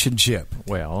relationship.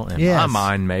 Well, in Yes. my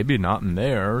mind, maybe not in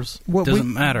theirs. Well,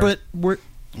 Doesn't matter. But we're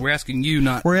asking you,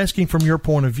 not asking from your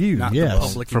point of view. not the Yes.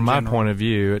 public. From in my general. point of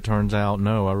view, it turns out,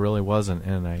 no, I really wasn't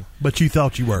in a... But you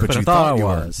thought you were. But I you thought I you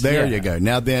was, were. There yeah. you go.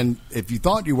 Now then, if you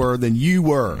thought you were, then you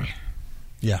were.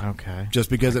 Yeah. Okay. Just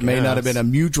because I it may not have guess. been a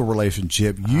mutual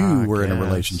relationship, you I were in a guess.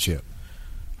 relationship.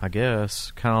 I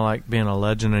guess. Kind of like being a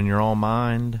legend in your own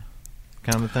mind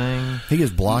kind of thing. He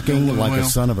is blocking like a Well.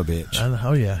 son of a bitch.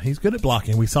 Oh, yeah. He's good at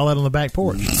blocking. We saw that on the back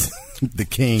porch. The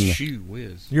king. Shoo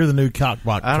whiz. You're the new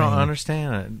cockblock I don't king.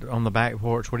 understand it. On the back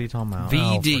porch, what are you talking about?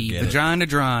 VD, forget it. vagina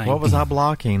drying. What was I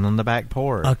blocking on the back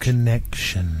porch? A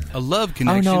connection. A love Oh,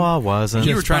 connection. no, I wasn't.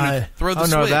 You were Just trying by- to throw the Oh,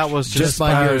 switch. no, that was Just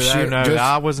by your sheer- no, just-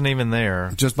 I wasn't even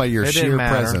there. Just by your It didn't sheer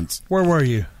matter. presence. Where were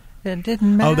you? It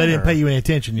didn't matter. Oh, they didn't pay you any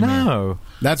attention, you mean? No.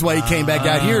 That's why he came back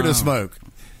out here to smoke.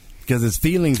 Because his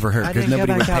feelings were hurt. I Because didn't go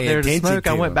nobody would back out pay there to attention smoke. to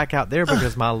I went him. back out there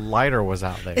because my lighter was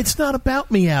out there. It's not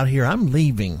about me out here. I'm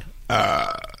leaving.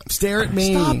 Stare at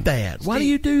me. Stop that. Why do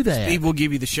you do that? Steve will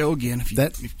give you the show again if you,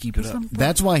 That- if you keep it up.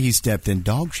 That's why he stepped in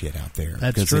dog shit out there.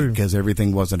 That's true. Because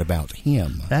everything wasn't about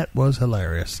him. That was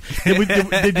hilarious. Did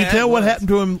you tell what happened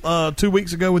to him 2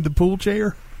 weeks ago with the pool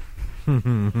chair?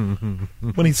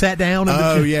 When he sat down in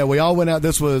the Oh, chair? yeah. We all went out.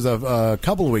 This was a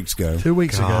couple of weeks ago. 2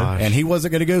 weeks ago. Gosh. And he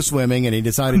wasn't going to go swimming, and he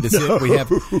decided to sit.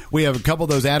 We have a couple of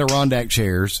those Adirondack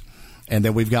chairs, and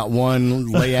then we've got one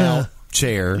layout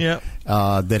chair Yep.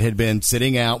 that had been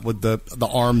sitting out with the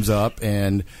arms up,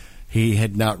 and he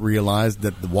had not realized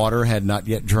that the water had not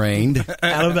yet drained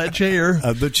Out of that chair.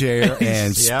 of the chair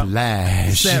and Yep.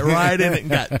 splash. Sat right in it and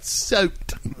got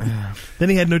soaked. Then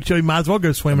he had no choice. He might as well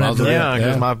go swimming Might after as well. that. Yeah,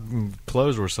 because Yeah. my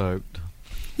clothes were soaked.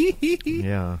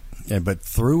 Yeah. But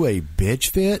through a bitch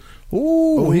fit?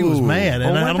 Ooh, he was mad.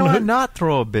 And Well, I why don't do know I who. not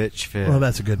throw a bitch fit? Well,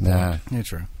 that's a good point. Nah. Yeah,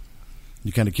 true.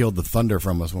 You kind of killed the thunder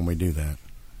from us when we do that.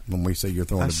 When we say you're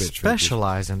throwing I a bitch fit.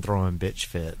 specialize in throwing bitch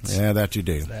fits. Yeah, that you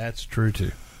do. That's true,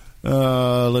 too.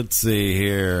 Let's see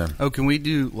here. Oh, can we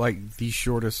do like the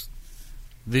shortest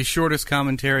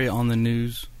commentary on the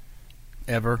news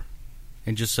ever,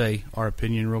 and just say our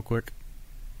opinion real quick?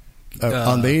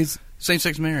 On these?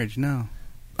 Same-sex marriage, no.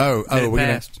 Oh, That it we're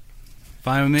gonna, passed.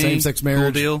 Fine with me. Same-sex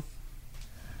marriage? Cool deal.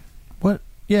 What?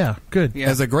 Yeah, good. Yeah.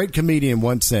 as a great comedian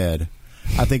once said,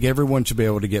 I think everyone should be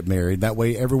able to get married. That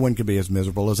way, everyone can be as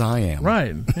miserable as I am.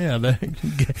 Right. Yeah.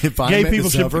 If I'm gay meant to people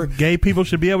suffer- gay people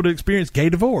should be able to experience gay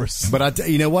divorce But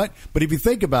you know what? But if you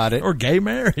think about it, or gay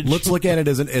marriage. let's look at it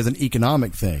as an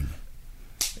economic thing.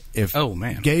 If Oh,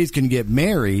 man. gays can get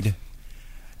married,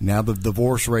 now the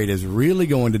divorce rate is really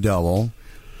going to double.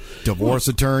 Divorce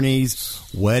attorneys,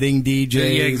 wedding DJs,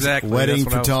 Yeah, exactly. wedding That's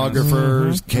what I was gonna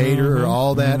photographers, caterer,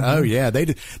 all that. Oh yeah,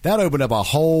 that opened up a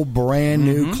whole brand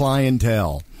new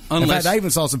clientele. In Unless- fact, I even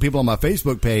saw some people on my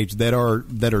Facebook page that are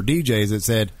DJs that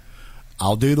said,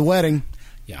 "I'll do the wedding.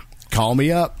 Yeah. Call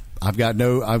me up. I've got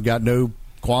no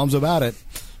qualms about it."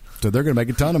 So they're going to make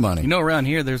a ton of money. You know, around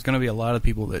here, there's going to be a lot of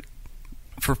people that,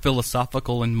 for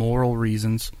philosophical and moral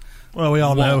reasons, Well, we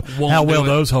all know won't how do well it.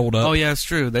 those hold up. Oh, yeah, it's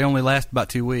true. They only last about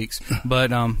 2 weeks. But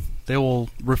they will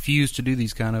refuse to do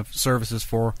these kind of services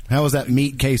for... How was that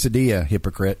meat quesadilla,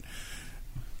 hypocrite?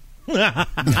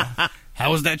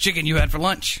 How was that chicken you had for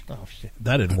lunch? Oh, shit.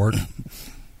 That didn't work.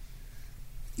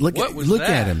 Look What was at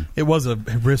that? him. It was a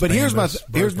wristband. But here's my that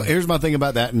was broken. here's my thing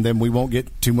about that, and then we won't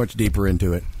get too much deeper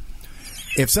into it.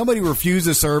 If somebody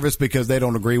refuses service because they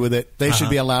don't agree with it, they should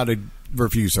be allowed to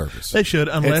refuse service. They should,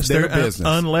 unless It's their they're business.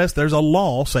 unless there's a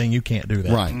law saying you can't do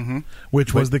that. Right.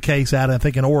 Which was the case out, I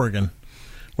think, in Oregon,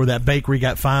 where that bakery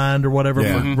got fined or whatever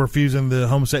Yeah. for refusing the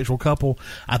homosexual couple.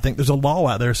 I think there's a law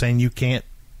out there saying you can't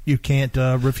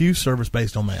refuse service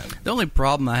based on that. The only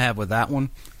problem I have with that one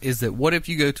is that what if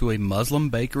you go to a Muslim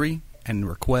bakery and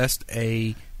request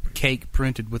a cake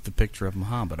printed with the picture of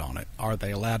Muhammad on it? Are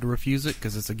they allowed to refuse it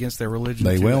because it's against their religion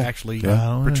They to will. actually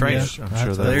Yeah. portray Yeah. it? I'm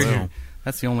sure So they there's will. your-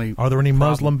 that's the only. Are there any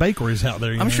problem. Muslim bakeries out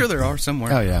there? you I'm know? sure there are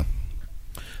somewhere. Oh yeah.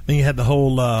 Then you had the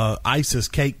whole ISIS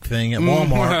cake thing at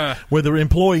Walmart, where the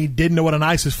employee didn't know what an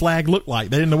ISIS flag looked like.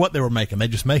 They didn't know what they were making. They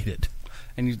just made it.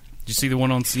 And did you see the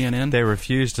one on CNN? They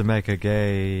refused to make a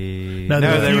gay... No,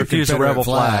 they refused a Confederate rebel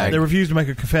flag. flag. They refused to make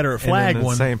a Confederate flag and then the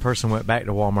one. same person went back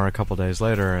to Walmart a couple days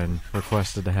later and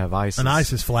requested to have ISIS. An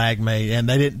ISIS flag made, and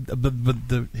they didn't. But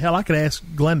the hell, I could ask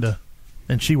Glenda,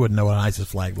 and she wouldn't know what an ISIS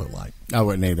flag looked like. I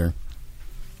wouldn't either.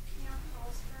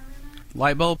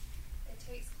 Light bulb.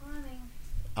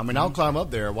 I mean, I'll climb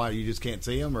up there. Why, you just can't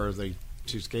see them, or are they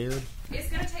too scared? It's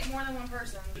going to take more than one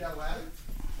person. You got a ladder?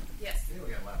 Yes. Yeah,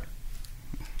 we got a ladder.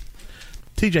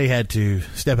 TJ had to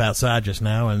step outside just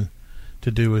now and to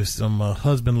do some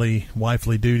husbandly,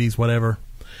 wifely duties, whatever.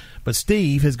 But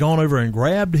Steve has gone over and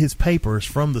grabbed his papers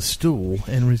from the stool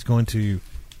and he's going to...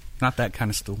 Not that kind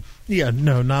of stool. Yeah,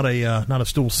 no, not a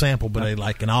stool sample, but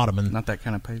like an ottoman. Not that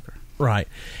kind of paper. Right.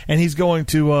 And he's going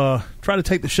to try to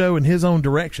take the show in his own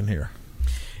direction here.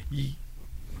 You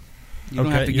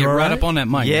don't have to get right up on that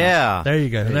mic. Yeah. There you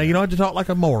go. Now, you don't have to talk like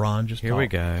a moron. Just Here talk. we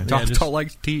go. Yeah, Talk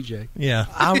like TJ. Yeah.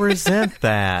 I resent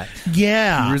that.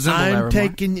 Yeah. You resemble that I'm remark.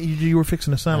 taking... You were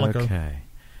fixing to sound like a... Okay.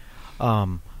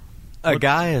 A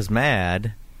guy is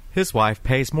mad. His wife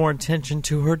pays more attention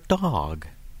to her dog.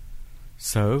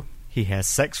 So, he has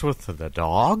sex with the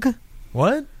dog?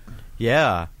 What?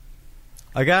 Yeah.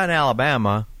 A guy in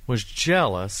Alabama was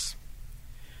jealous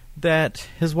that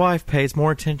his wife pays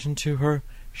more attention to her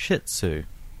Shih Tzu.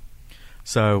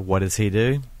 So, what does he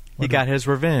do? He got his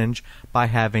revenge by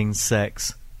having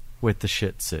sex with the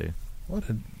Shih Tzu. What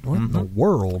in the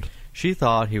world? She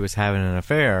thought he was having an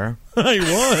affair. He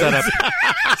was.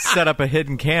 Set up a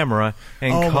hidden camera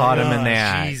and Oh, caught my him in the gosh.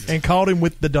 act. Jesus. And caught him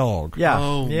with the dog. Yeah,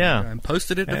 Oh, yeah. And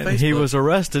posted it to And Facebook. he was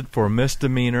arrested for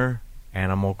misdemeanor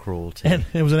animal cruelty And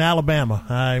it was in Alabama.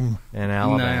 I'm in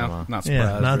Alabama. No, not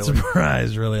surprised. not really.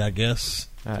 surprised, really, I guess.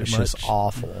 That's Too just much.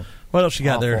 awful. What else you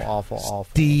got there? Awful.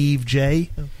 Steve J.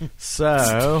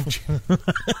 So,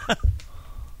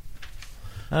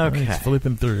 okay. He's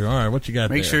flipping through. All right, what you got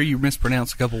Make there? sure you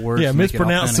mispronounce a couple words. Yeah, to make it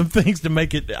mispronounce some authentic. things to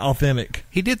make it authentic.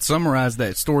 He did summarize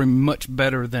that story much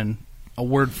better than a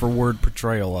word-for-word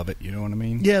portrayal of it. You know what I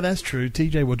mean? Yeah, that's true.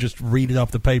 TJ will just read it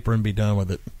off the paper and be done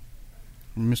with it.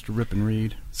 Mr. Rip and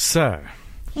Read. So,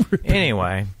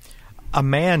 anyway, a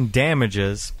man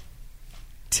damages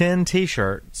 10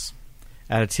 T-shirts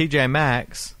at a TJ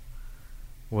Maxx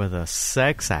with a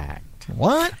sex act.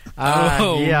 What?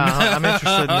 Oh, yeah, I'm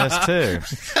interested in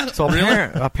this too. So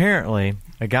apparently,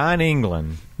 a guy in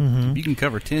England, You can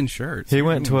cover 10 shirts. he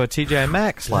went to a TJ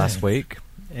Maxx last week,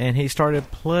 and he started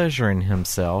pleasuring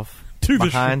himself To the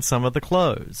behind some of the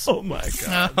clothes. Oh, my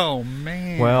God. Oh,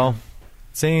 man. Well,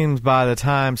 seems by the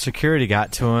time security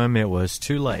got to him, it was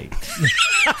too late.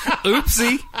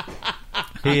 Oopsie.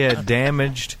 He had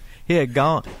damaged. He had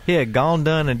gone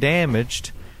done and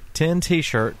damaged 10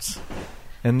 T-shirts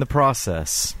in the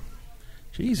process.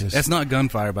 Jesus. That's not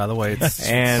gunfire, by the way. It's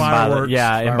And Fireworks.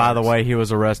 by the way, he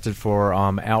was arrested for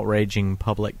outraging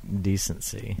public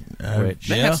decency. Which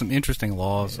They have some interesting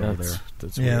laws over there.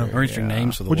 that's Yeah. weird, Or interesting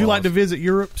names for the Would you laws. like to visit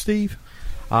Europe, Steve?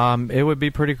 It would be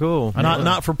pretty cool.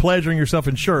 Not for pleasuring yourself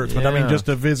in shirts, but I mean Yeah. just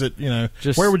to visit,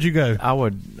 Just- where would you go? I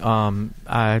would.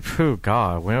 Oh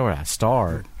God, where would I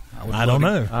start? I don't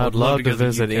know. I'd love go to to the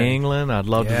visit UK. England. I'd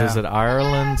love to Yeah. visit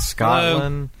Ireland,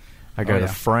 Scotland. I go Oh, to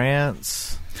yeah.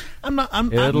 France, I'm not I'm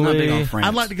not big on Italy. France.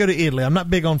 I'd like to go to Italy. I'm not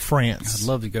big on France. I'd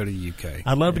love to go to UK.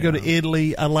 I'd love to go to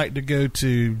Italy. I'd like to go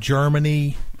to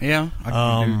Germany. Yeah, I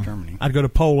can do Germany. I'd go to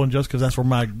Poland just because that's where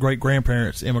my great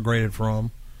grandparents immigrated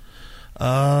from.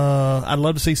 I'd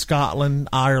love to see Scotland,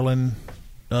 Ireland,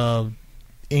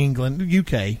 England,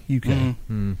 UK.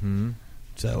 Mm-hmm.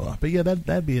 So, but yeah,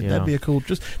 that'd be Yeah. a cool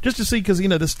just to see because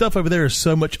the stuff over there is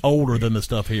so much older than the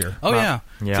stuff here. Oh, yeah.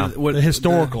 Yeah. What- The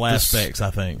historical the- aspects,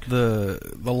 I think. The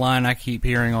line I keep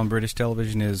hearing on British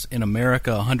television is, in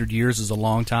America, 100 years is a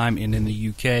long time, and in the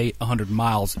UK, 100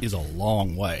 miles is a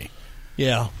long way.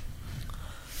 Yeah.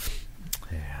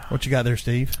 What you got there,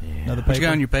 Steve? Yeah. Another What paper? you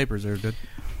got on your papers there, dude?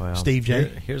 Well, Steve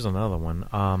J. Here's another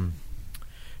one.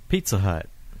 Pizza Hut.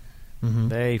 Mhm.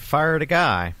 They fired a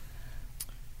guy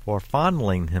for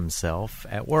fondling himself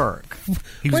at work.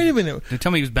 Wait a minute. They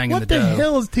tell me he was banging What the the dough.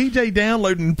 hell is TJ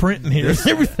downloading and printing here?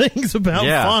 Everything's about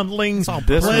Yeah. fondling, This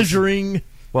was- pleasuring.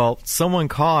 Well, someone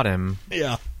caught him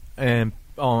Yeah. and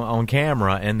on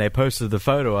camera, and they posted the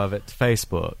photo of it to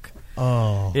Facebook.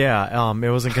 Oh. Yeah, it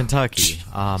was in Kentucky.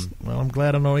 Well, I'm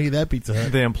glad I don't eat that Pizza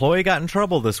Hut. The employee got in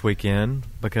trouble this weekend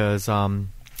because a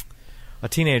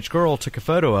teenage girl took a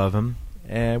photo of him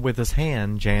with his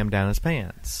hand jammed down his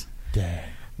pants. Dang.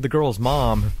 The girl's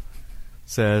mom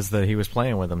says that he was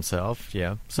playing with himself.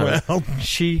 Yeah, so Well.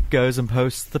 she goes and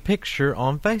posts the picture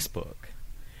on Facebook,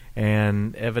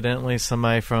 and evidently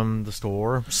somebody from the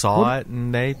store saw it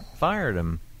and they fired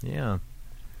him. Yeah.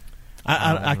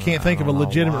 I can't think of a don't know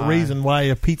legitimate why. reason why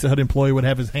a Pizza Hut employee would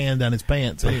have his hand down his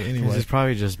pants. Anyway, He's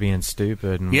probably just being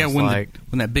stupid and Yeah, was when like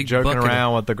when that big joking bucket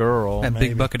around with the girl. that Maybe.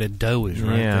 big bucket of dough is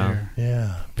right Yeah. there.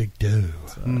 yeah, big dough.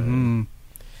 Mm-hmm.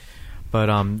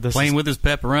 But this Playing is, with his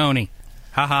pepperoni.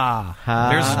 Ha ha. Ha.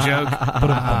 There's a joke. Ha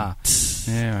ha.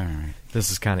 Yeah, all right. This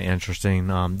is kind of interesting.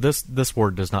 This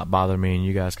word does not bother me, and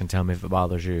you guys can tell me if it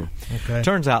bothers you. Okay.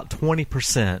 Turns out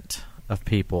 20% of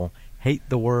people hate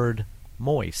the word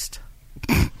moist.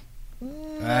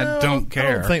 I don't care.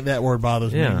 I don't think that word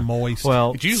bothers Yeah. me. Moist.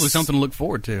 Well, It's usually something to look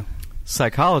forward to.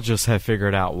 psychologists have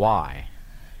figured out why.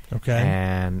 okay.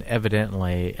 And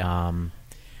evidently,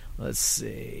 let's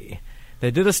see,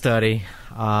 they did a study.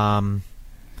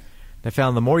 They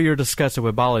found the more you're disgusted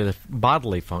with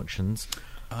bodily functions,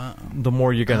 the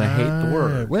more you're going to hate the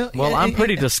word. well, I'm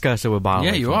pretty disgusted with bodily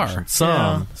Yeah, you are. functions.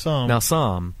 Some. Yeah, some. Now,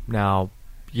 some. Now,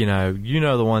 you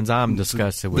know the ones I'm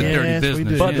disgusted with. The dirty Yes, we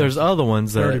business. do. But yeah. there's other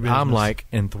ones that Dirty I'm business. like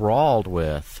enthralled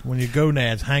with. When your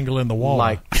gonads hangle in the wall.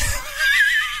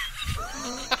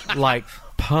 Like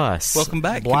pus. Welcome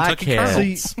back, Kentucky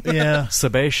blackheads, See, yeah.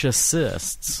 sebaceous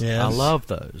cysts. Yes. I love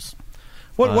those.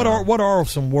 What are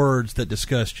some words that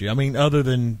disgust you? I mean, other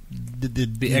than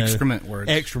The excrement words.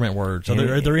 Excrement words.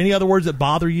 Are there any other words that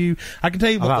bother you? I can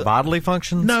tell you About bodily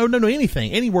functions? No,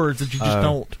 anything. Any words that you just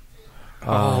don't.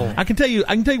 I can tell you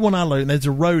one I learned. There's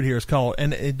a road here. It's called,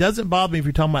 and it doesn't bother me if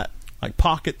you're talking about like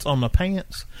pockets on the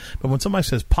pants. But when somebody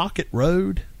says pocket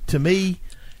road, to me,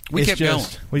 We it's kept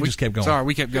just, going. We just kept going. Sorry,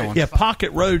 we kept going. Yeah,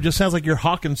 pocket road just sounds like you're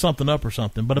hawking something up or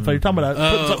something. But if you're talking about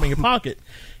putting something in your pocket,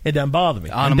 it doesn't bother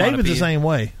me. And David's the Onomatopoeia. same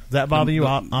way. Does that bother you?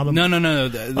 No.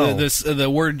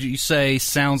 The word you say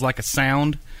sounds like a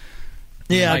sound.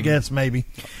 Yeah, I Like- guess maybe.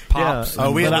 Pops. Yeah.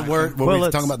 Oh, we had But the word. Were well, we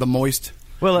let's- talking about the moist?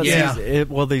 Well, Yeah.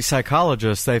 the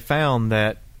psychologists, they found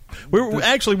that We were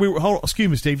excuse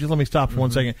me, Steve. Just let me stop for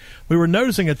 1 second. We were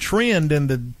noticing a trend in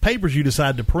the papers you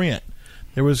decided to print.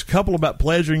 There was a couple about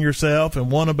pleasuring yourself, and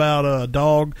one about a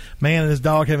man and his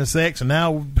dog having sex, and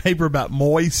now a paper about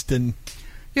moist and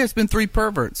Yeah, it's been 3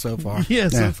 perverts so far. yeah.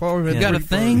 So Yeah. far we've had You got a 3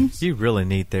 thing? perverts. you really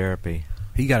need therapy.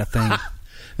 He got a thing.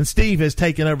 And Steve has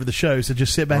taken over the show, so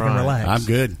just sit back and Right. relax. I'm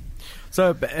good.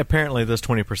 So apparently, this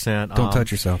 20% Don't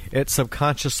touch yourself. It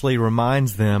subconsciously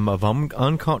reminds them of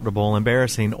uncomfortable,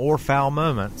 embarrassing, or foul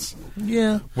moments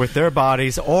Yeah. with their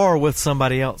bodies or with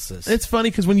somebody else's. It's funny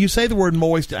because when you say the word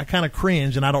moist, I kind of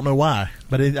cringe, and I don't know why.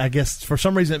 But I guess for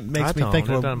some reason it makes me think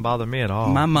it of. doesn't bother me at all.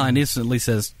 My mind instantly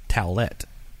says towelette.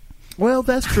 Well,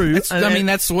 that's true. That's what.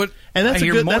 And that's I a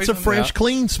hear good. That's a moist fresh, about.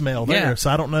 clean smell there. Yeah.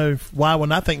 So I don't know why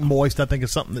when I think moist, I think of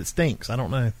something that stinks. I don't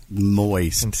know.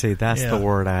 Moist. and see, that's Yeah. the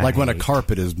word I Like hate. when a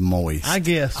carpet is moist. I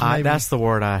guess maybe. That's the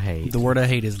word I hate. The word I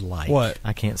hate is like. What?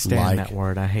 I can't stand Like. that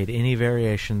word. I hate any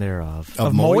variation thereof.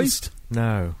 Of moist?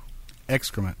 No.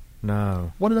 Excrement.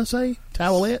 No. What did I say?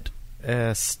 Towelette?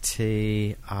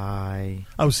 STI.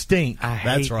 Oh, stink. I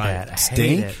hate That's right. that. I hate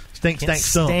Stink? it. Stink, Can't stank,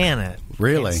 stunk. stand it.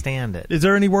 Really? Can't stand it. Is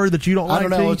there any word that you don't like? I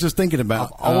don't know. T? I was just thinking I've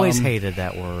about. always hated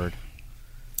that word.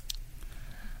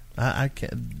 I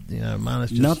can't. Mine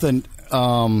is just Nothing.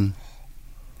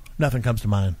 Nothing comes to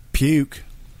mind. Puke.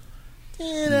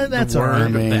 Yeah, that's all word right. I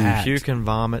mean, that. Puke and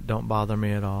vomit don't bother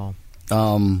me at all.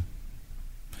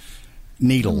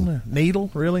 Needle.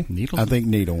 Needle, really? Needle. I think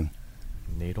needle.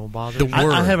 Needle bothers The me.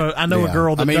 word. I know a Yeah.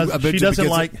 girl that I mean, I bet she you doesn't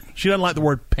because like the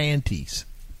word panties.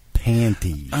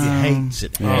 Panties. She hates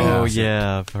it. Oh, Hates it.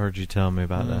 yeah. I've heard you tell me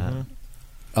about that.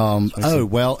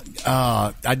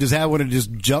 I just had one that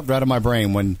just jumped right out of my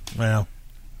brain when Well,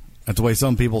 that's the way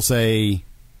some people say.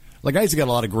 Like I used to get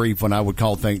a lot of grief when I would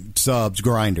call subs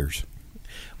grinders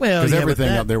well, because yeah, everything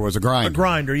but up there was a grinder. a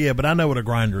grinder, yeah. But I know what a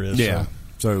grinder is. Yeah.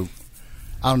 So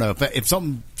I don't know if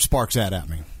something sparks that at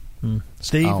me. So.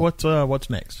 Steve, Oh. what's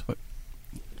next?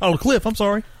 Oh, Cliff. I'm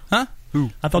sorry. Huh? Who?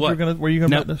 I thought you were gonna. Were you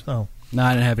gonna Nope. about this? Oh, No,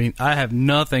 I didn't have any. I have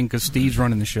nothing because Steve's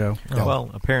running the show.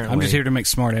 Well, apparently. I'm just here to make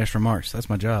smart ass remarks. That's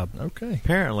my job. okay.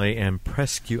 Apparently, in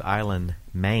Presque Island,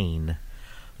 Maine, a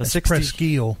That's 60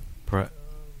 Presqu'île.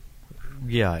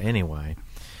 yeah. Anyway,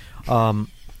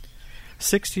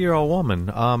 60-year-old woman,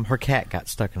 her cat got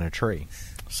stuck in a tree,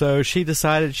 so she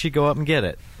decided she'd go up and get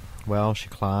it. Well, she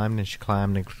climbed and she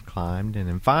climbed and climbed, and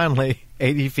then finally,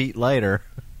 80 feet later,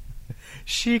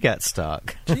 she got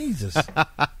stuck. Jesus.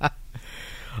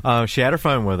 She had her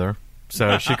phone with her,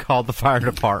 so she called the fire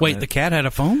department. Wait, the cat had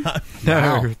a phone? Wow. No, the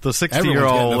Everyone's getting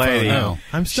 60-year-old a phone lady. now.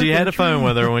 I'm stuck She in had a a phone tree.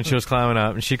 with her when she was climbing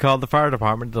up, and she called the fire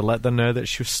department to let them know that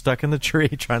she was stuck in the tree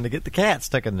trying to get the cat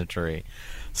stuck in the tree.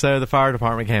 So the fire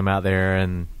department came out there,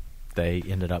 and they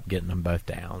ended up getting them both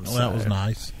down. Well, that was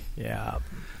nice. Yeah.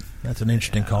 That's an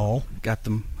interesting call. Got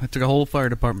them. I took a whole fire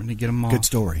department to get them all. Good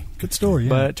story. Good story. Yeah.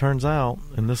 But it turns out,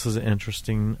 and this is an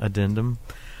interesting addendum,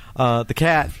 the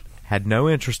cat had no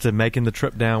interest in making the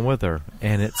trip down with her,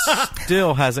 and it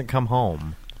still hasn't come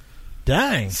home.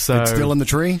 Dang. So It's still in the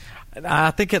tree.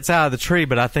 I think it's out of the tree,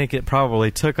 but I think it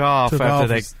probably took off Took after off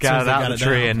they as soon got as it they out got of the it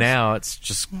tree, down. and now it's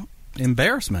just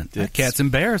embarrassment. That cat's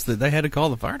embarrassed that they had to call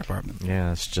the fire department.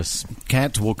 Yeah, it's just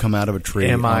Cats will come out of a tree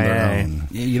on MIA. their own.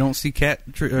 Yeah, you don't see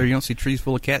you don't see trees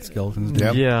full of cat skeletons.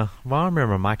 Yep. Yeah. Well, I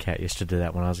remember my cat used to do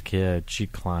that when I was a kid.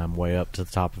 She'd climb way up to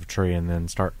the top of a tree and then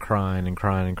start crying and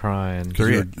crying and crying.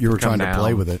 'Cause you were trying to Come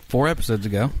play down. with it. 4 episodes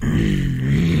ago.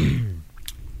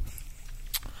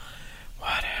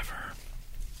 Whatever.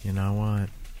 You know what?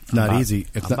 It's not about- easy.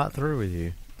 I'm about through with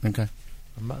you. Okay.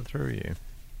 I'm about through with you.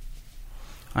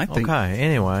 I think Okay.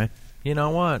 Anyway, you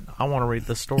know what? I want to read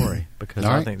this story because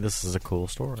All I right. think this is a cool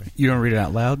story. you don't read it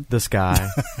out loud. This guy,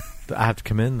 I have to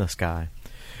commend this guy.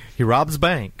 He robs a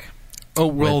bank Oh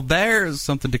well, there's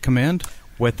something to commend.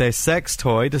 with a sex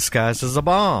toy disguised as a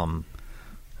bomb.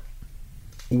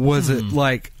 Was it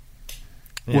like?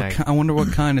 Yeah. I wonder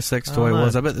what kind of sex I toy don't it know.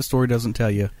 was. I bet the story doesn't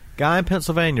tell you. Guy in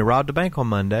Pennsylvania robbed a bank on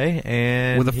Monday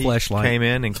and With a he fleshlight. came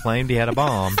in and claimed he had a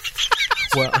bomb.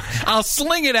 I'll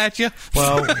sling it at you.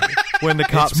 Well, when the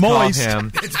cops It's called moist.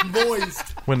 him, It's moist.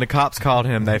 when the cops called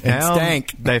him, they found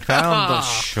stank. they found the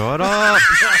shut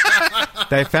up.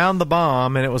 They found the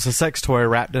bomb and it was a sex toy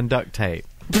wrapped in duct tape.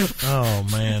 Oh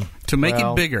man! To make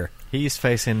Well, it bigger. He's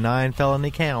facing 9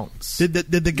 felony counts. Did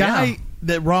the guy Yeah.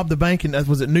 that robbed the bank in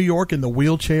was it New York in the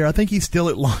wheelchair? I think he's still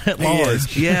at large.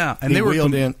 is. Yeah, and He they were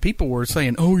wheeled in. people were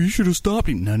saying, "Oh, you should have stopped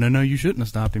him." No, you shouldn't have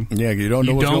stopped him. Yeah, you don't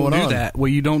know You what's don't going do on. that. Well,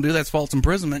 you don't do that's false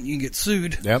imprisonment. You can get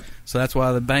sued. Yep. So that's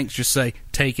why the banks just say,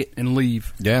 "Take it and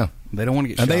leave." Yeah. They don't want to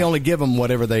get And shot. they only give them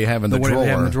whatever they have in the whatever drawer. they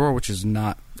have in the drawer, which is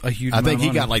not a huge. I amount think of he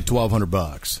money. got like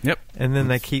 $1,200. Yep. And then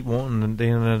they keep wanting, and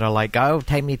then they're like, "Oh,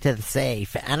 take me to the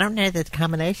safe." I don't know the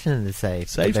combination of the safe.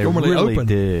 Safe's But they normally really open.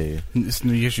 do. It's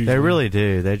the issue. They really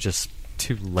do. They're just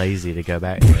too lazy to go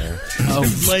back there. Oh,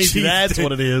 lazy. That's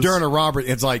what it is. During a robbery,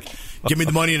 it's like, give me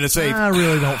the money in the safe. I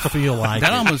really don't feel like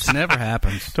That it. almost never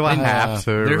happens. Do I have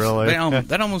to, There's- really?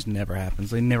 that almost never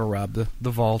happens. They never rob the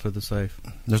vault or the safe.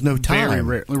 There's no time. Very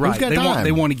rare. Who's Right. got They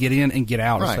time? want to get in and get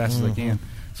out Right. as fast as they can.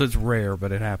 So it's rare,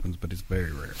 but it happens. But it's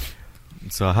very rare.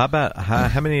 So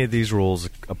how many of these rules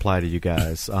apply to you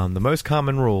guys? The most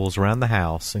common rules around the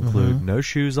house include no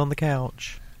shoes on the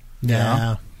couch.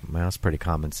 Yeah. Well, that's pretty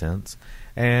common sense.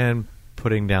 And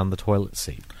putting down the toilet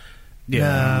seat.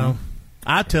 No.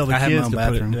 I tell the I have my kids own to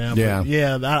bathroom. put it down. Yeah. But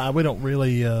yeah. We don't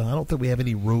really. I don't think we have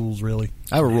any rules really.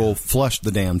 I have a rule: flush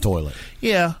the damn toilet.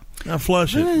 Yeah. I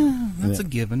flush it. That's a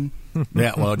given.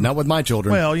 Yeah, well, not with my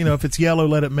children. Well, if it's yellow,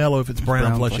 let it mellow. If it's brown,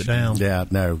 Brown, flush flush it it down. Yeah,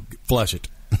 no, flush it.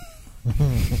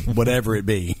 Whatever it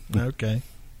be. Okay.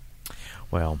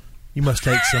 Well, You must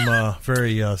take some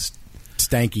very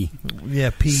Stanky.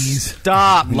 peas.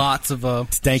 stop. Lots of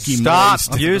Stanky Stop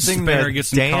moist. using the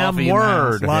asparagus and damn coffee in the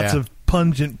house. word. Lots Yeah. of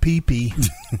pungent pee-pee.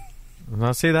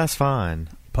 Now, see, that's fine.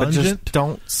 But Pungent? just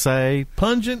don't say.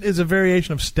 Pungent is a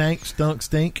variation of stank, stunk,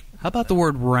 stink. How about the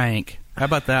word rank? How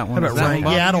about that one? How about Does that rank?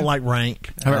 one Yeah, I bother don't you? like rank.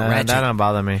 How about ratchet? That don't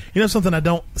bother me.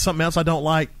 Something else I don't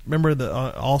like. Remember the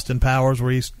Austin Powers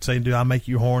where he's saying, "Do I make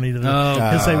you horny?" He'll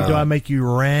say, "Do I make you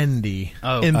randy?"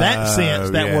 Oh. In that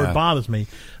sense, that yeah. word bothers me.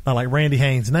 Not like Randy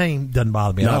Haynes' name doesn't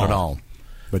bother me Not at all.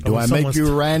 But do when I make someone's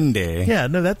you Randy? Yeah,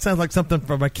 no, that sounds like something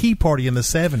from a key party in the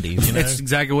 70s. That's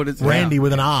exactly what it's. Randy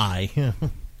with an I.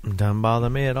 Doesn't bother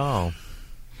me at all.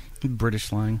 British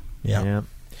slang. Yeah.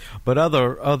 But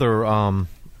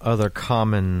other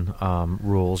common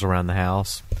rules around the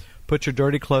house: put your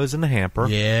dirty clothes in the hamper.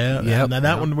 Yeah. Yep. Now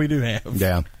that one we do have.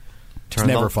 Yeah. It's Turn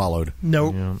never the- followed.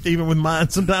 Nope. Yeah. Even with mine,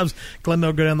 sometimes Glenda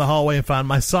will go down the hallway and find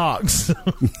my socks.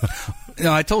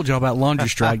 I told y'all about laundry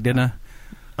strike, didn't I?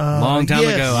 Long time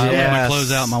yes, ago, I let my yes.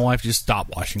 clothes out. My wife just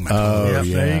stopped washing my Oh, clothes.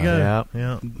 Yep, there you yeah. go. Yep.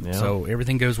 Yeah. Yeah. So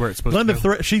everything goes where it's supposed Glenda,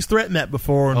 to go. she's threatened that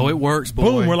before. And Oh, it works, boy.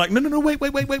 Boom. We're like, no, wait.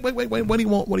 What do you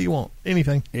want? What do you want?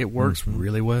 Anything. It works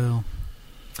really well.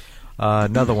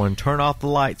 Another one: turn off the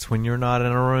lights when you're not in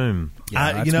a room. Yeah,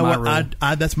 you that's know my what?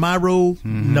 rule. That's my rule.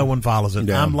 No one follows it.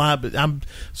 Yeah. I'm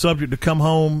subject to come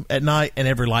home at night and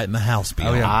every light in the house be Oh,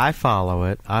 on. yeah. I follow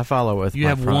it. With You my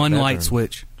have front one bedroom. light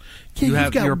switch. Yeah, You you've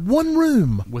have got your one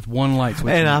room. with one light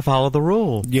switch. and I follow the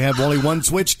rule. You have only one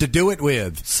switch to do it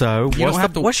with. So You don't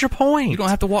have to- what's your point? You don't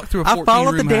have to walk through a 14 I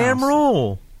followed the room damn house.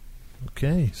 rule.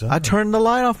 Okay, so I turn the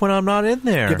light off when I'm not in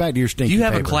there. Get back to your Do stinky you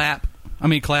have paper.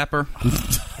 a clapper?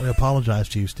 we apologize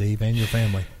to you, Steve, and your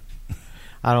family.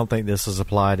 I don't think this is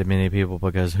applied to many people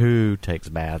because who takes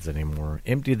baths anymore?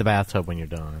 Empty the bathtub when you're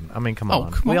done. I mean, come Oh,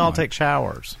 on. come We all on. take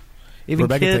showers. Even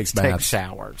Rebecca kids takes take baths.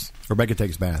 showers. Rebecca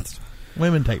takes baths.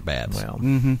 Women take baths. Well,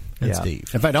 and yeah. Steve.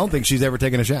 In fact, I don't think she's ever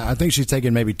taken a shower. I think she's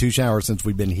taken maybe 2 showers since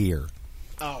we've been here.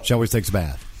 She always takes a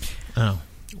bath. Oh,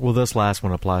 Well, this last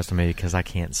one applies to me because I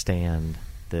can't stand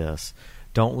this.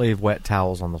 Don't leave wet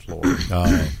towels on the floor.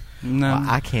 Oh. No. Well,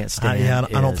 I can't stand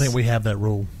I don't is- think we have that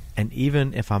rule. And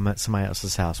even if I'm at somebody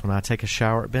else's house, when I take a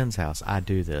shower at Ben's house, I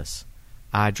do this.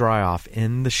 I dry off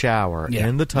in the shower,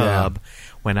 in the tub.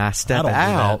 When I step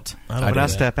out,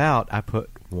 I put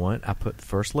the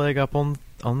first leg up on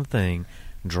the thing,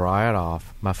 dry it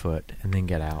off my foot, and then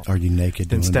get out. Are you naked?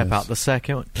 Then doing step this? out the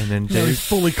second, and then No, he's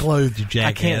fully clothed, you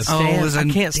jackass. there's a I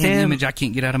can't damn stand. image I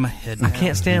can't get out of my head. I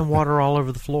can't stand water all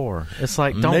over the floor. It's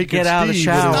like, don't Naked get out of the Steve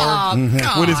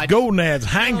shower. with his gonads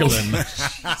hangling.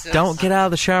 Don't get out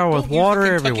of the shower with water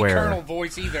everywhere.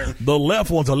 Voice either. The left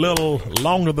one's a little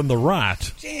longer than the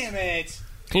right. Damn it!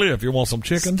 Cliff, you want some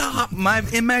chicken? Stop! My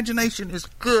imagination is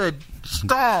good.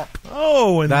 Stop!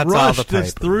 Oh, and That's all rushed the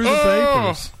us paper. through the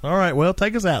papers. All right, well,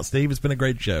 take us out, Steve. It's been a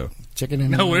great show. Chicken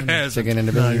in No, the it hasn't. Chicken in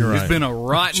the No, you're right. It's been a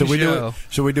rotten Should we show.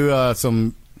 Should we do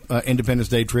some Independence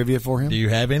Day trivia for him? Do you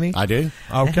have any? I do. It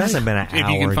Okay. hasn't been an If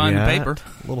hour you can find yet. the paper.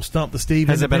 Little Stump the Steve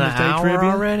Has it been Independence an Day hour trivia.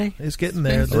 already? It's getting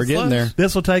there. We're getting there.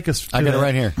 This will take us to I got it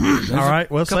right here. All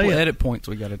right, well, A couple say of it. edit points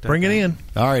we got to take. Bring it in.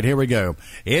 All right, here we go.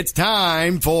 It's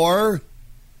time for.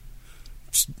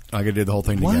 I got to do the whole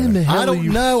thing Why together. in the hell I are don't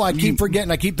you- know. I keep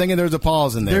forgetting. I keep thinking there's a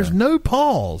pause in there. There's no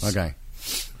pause. Okay.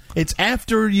 It's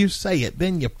after you say it,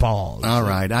 then you pause. All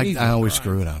right. I always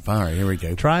screw it up. All right, here we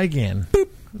go. Try again.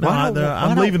 No, Why don't-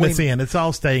 I'm why leaving don't this we- in. It's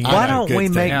all staying I in. Why know, don't good we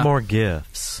thing. make Yeah. more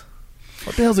GIFs?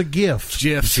 What the hell's a GIF?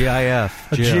 GIF.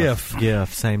 GIF. A GIF.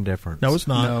 GIF. Same difference. No, it's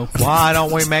not. No. Why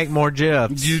don't we make more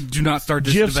GIFs? You do not start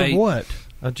this GIFs debate. of what?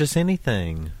 Just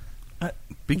anything.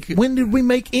 Because When did we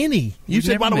make any? You We've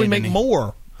said, never why don't we made make any.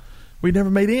 more? We never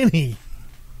made any.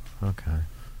 Okay.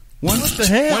 What the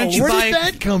hell? Where did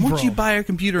that come Why from? don't you buy a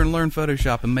computer and learn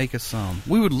Photoshop and make us some?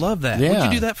 We would love that. Yeah. Would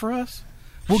you do that for us?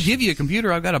 We'll give you a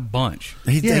computer. I've got a bunch.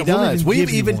 He Yeah, we'll does. even We've give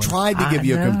you even one. tried to give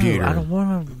you a I know. computer. I don't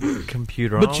want a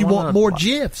computer. But you want more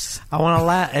GIFs. I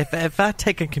want to. If I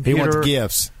take a He computer, wants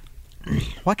gifts.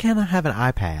 why can't I have an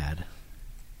iPad?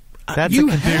 That's you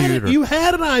a computer. You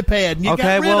had an iPad and you okay,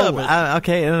 got rid well, of it.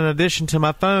 okay. In addition to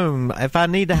my phone, if I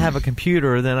need to have a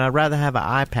computer, then I'd rather have an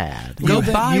iPad. Go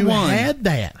you buy you one. had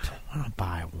that. I want to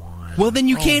buy one. Well, then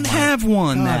you can't have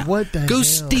one. God, now. what the Go hell?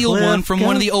 steal Cliff, one from go-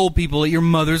 one of the old people at your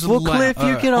mother's. Well, Cliff,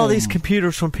 you get all these home.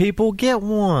 computers from people. Get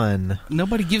one.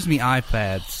 Nobody gives me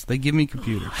iPads. They give me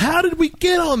computers. How did we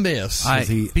get on this?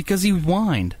 Because he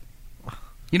whined.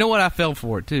 You know what? I fell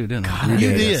for it too, didn't I?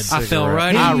 you did. I fell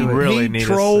right I into it. really he need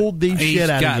trolled the He's shit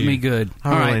out got of you. me good. I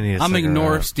All really right, need a I'm ignore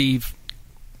cigarette. Steve.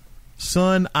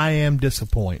 Son, I am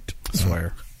disappointed. I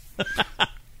swear.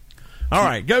 All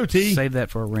right, go T. Save that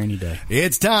for a rainy day.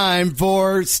 It's time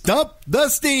for Stump the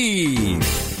Steve.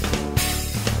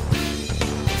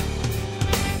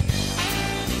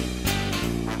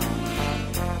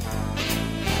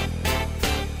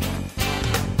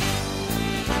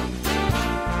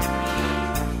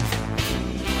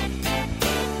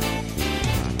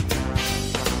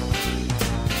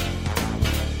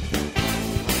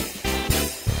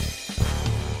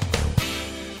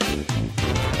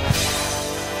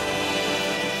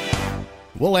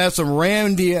 We'll have some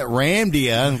Randy.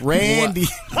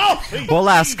 We'll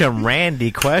ask him Randy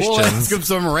questions. We'll ask him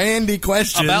some Randy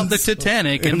questions About the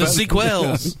Titanic and the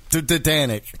sequels. To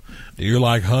Titanic. Do you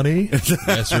like honey?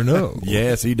 Yes or no?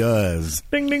 Yes, he does.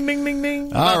 Ding, ding, ding, ding,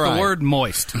 ding. All About right. the word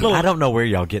moist. I don't know where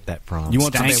y'all get that from. You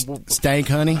want Stank. some stank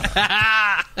honey?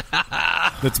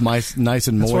 That's nice and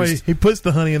That's why moist. he puts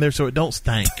the honey in there so it don't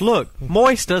stank. Look,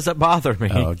 moist doesn't bother me.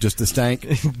 Oh, just the stank.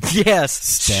 Yes,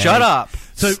 Stank. shut up.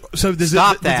 So does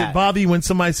Stop it that. bother you when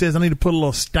somebody says I need to put a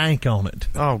little stank on it?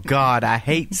 Oh God, I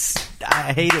hate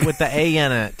it with the A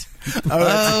in it.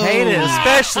 I hate it,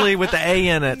 especially with the A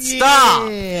in it. Stop.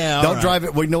 Yeah, Don't drive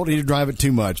it. We don't need to drive it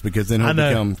too much because then I he'll know.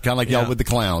 become kind of like y'all Yeah. with the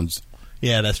clowns.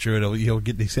 Yeah, that's true. You'll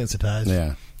get desensitized.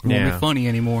 Yeah. It won't Yeah. be funny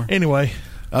anymore. Anyway,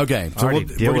 Okay. I already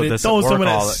deal with this at throw work some of that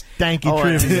all the stanky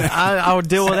trivia. I'll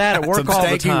deal with that at work some all the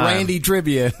stanky time. Randy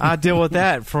trivia. I deal with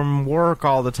that from work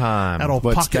all the time. Out on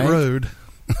What, Pocket stank? Road.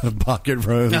 Pocket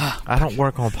Road. I don't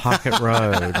work on Pocket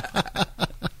Road.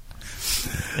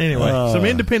 Anyway, some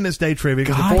Independence Day trivia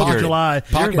because the God, 4th of you're- July.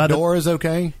 Pocket by the- door is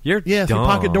okay. You're Yes, the dumb.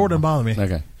 pocket door doesn't bother me.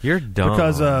 Okay. You're dumb.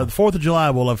 Because the 4th of July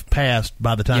will have passed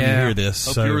by the time you hear this.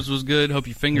 Hope so yours was good. Hope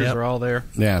your fingers Yep. are all there.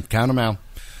 Yeah. Count them out.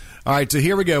 All right. So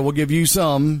here we go. We'll give you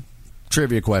some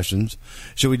trivia questions.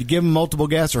 Should we give him multiple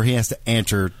guesses or he has to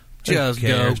answer? Just who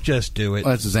go. cares? Just do it.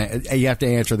 Let's just, you have to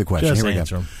answer the question. Just Here we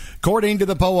answer go. 'em. According to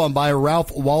the poem by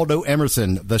Ralph Waldo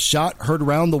Emerson, the shot heard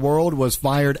around the world was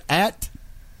fired at.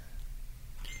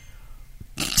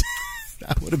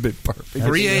 That would have been perfect.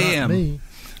 3 Not a.m. me.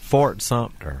 Fort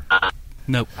Sumter.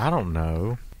 Nope. I don't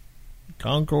know.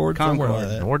 Concord. Concord. Somewhere like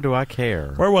that. Nor do I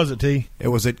care. Where was it, T? It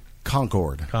was at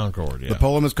Concord. Concord. Yeah. The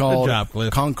poem is called Good job,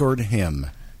 Cliff. Concord Hymn.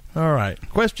 All right.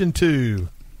 Question 2.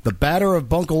 The batter of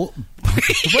Bunkle. What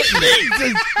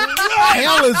the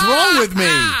hell is wrong with me?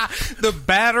 The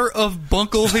batter of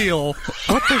Bunkle Hill.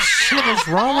 What the shit is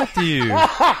wrong with you?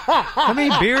 How many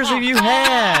beers have you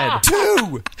had?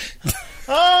 2.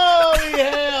 Holy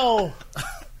hell!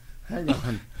 Hang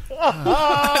on.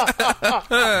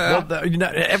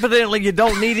 Evidently, you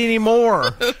don't need any more.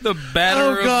 The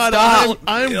batter Oh, God.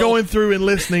 I'm going through and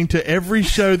listening to every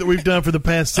show that we've done for the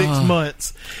past 6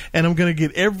 months, and I'm going to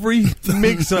get every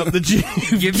mix-up that you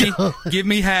give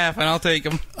me half, and I'll take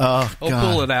them. I'll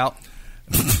pull it out,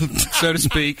 so to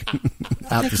speak.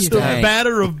 Out the The stank.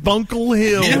 batter of Bunkle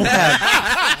Hill.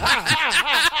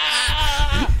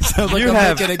 Sounds like You I'm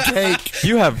have- making a cake.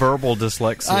 You have verbal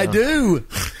dyslexia. I do.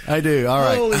 All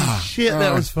right. Holy shit,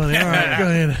 that was funny. All right, go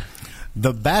ahead.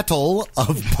 The Battle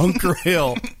of Bunker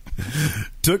Hill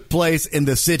took place in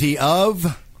the city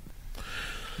of...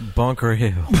 Bunker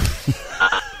Hill.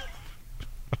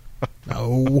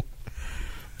 No.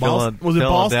 Boston? Was it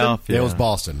Boston? Philadelphia. It was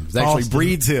Boston. It was actually Boston.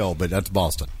 Breeds Hill, but that's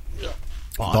Boston.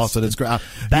 Boston is great.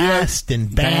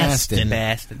 Baston.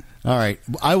 All right.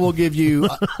 I will give you...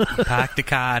 Pack the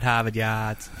card, Harvard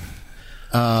yards.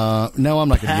 no, I'm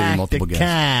not going to give you multiple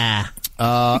guesses.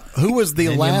 Who was the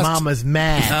And last... your mama's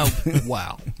mad. Oh,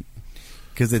 wow.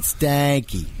 Because it's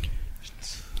stanky.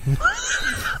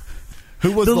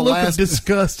 Who was The the look last... of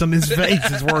disgust on his face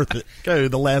is worth it. Go,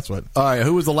 the last one. All right.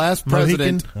 Who was the last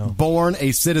president Mohican? Oh. born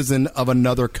a citizen of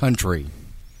another country?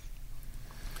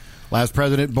 Last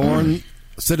president born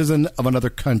citizen of another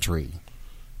country.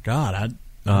 God,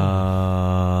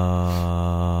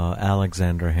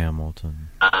 Alexander Hamilton.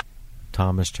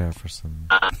 Thomas Jefferson.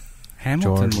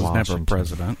 Hamilton George was never Washington.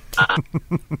 president.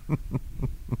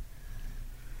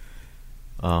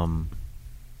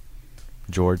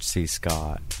 George C.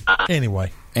 Scott.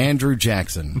 Anyway. Andrew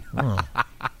Jackson. Oh.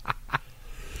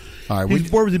 All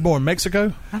right. Where was he born?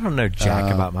 Mexico? I don't know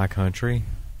jack about my country.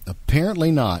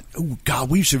 Apparently not. Oh, God,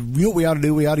 we should... You know what we ought to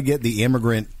do? We ought to get the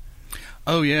immigrant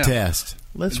Oh, yeah. test.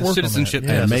 Let's The work citizenship on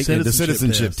that. And Yeah, make it the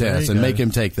citizenship There test you and go. make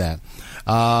him take that.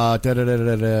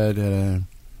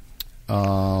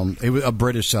 It was a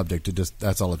British subject.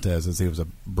 That's all it says. Is he was a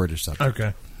British subject.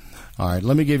 Okay. All right,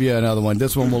 let me give you another one.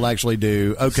 This one will actually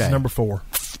do. This Okay, is number 4.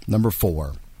 Number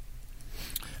 4,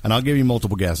 and I'll give you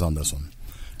multiple guesses on this one.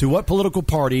 To what political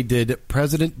party did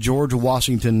President George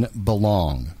Washington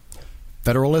belong?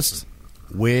 Federalist,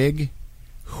 Whig,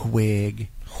 Whig.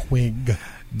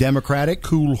 Democratic,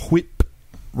 Cool whip.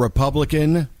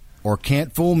 Republican, or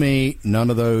can't fool me. None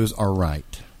of those are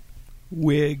right.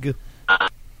 Whig.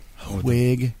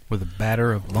 Whig, With a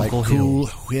batter of like Bunkle cool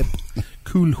Hill. whip.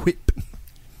 Cool whip.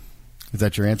 Is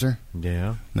that your answer?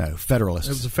 Yeah. No, Federalist.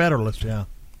 It was a Federalist, yeah.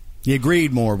 He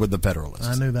agreed more with the Federalist.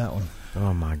 I knew that one.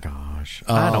 Oh my gosh.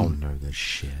 I don't know this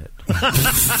shit.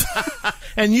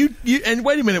 And you and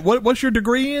wait a minute, what's your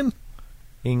degree in?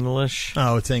 English.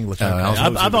 Oh, it's English. Oh, Okay. I was I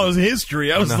hoping- thought it was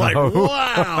history. I was like,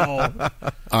 wow.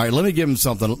 All right, let me give him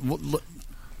something.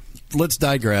 Let's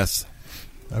digress.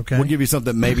 Okay. We'll give you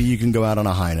something maybe you can go out on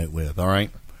a high note with, all right?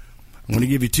 I'm going to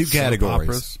give you 2 categories.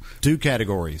 operas. 2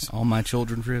 categories. All my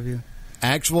children trivia.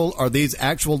 Are these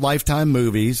actual Lifetime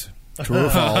movies, true or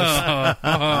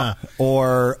false?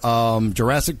 Or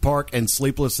Jurassic Park and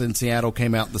Sleepless in Seattle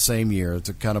came out the same year. It's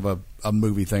a kind of a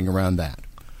movie thing around that.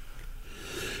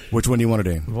 Which one do you want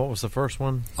to do? What was the first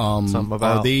one? Something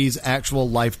about Are these actual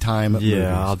Lifetime movies?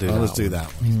 I'll do that Let's do one. that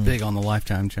one. He's big on the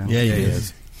Lifetime channel. Yeah, he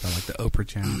is. I like the Oprah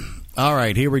channel. All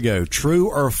right, here we go. True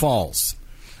or false?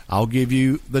 I'll give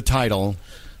you the title.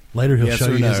 Later he'll Yes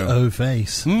show or you his no? O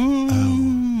face.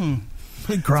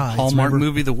 He cries. Hallmark remember?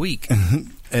 movie of the week.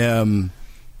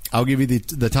 I'll give you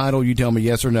the title. You tell me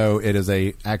yes or no. It is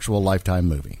a actual Lifetime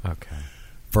movie. Okay.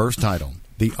 First title: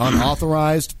 The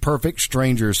Unauthorized Perfect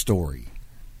Strangers Story.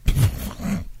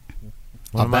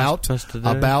 What am I supposed to do?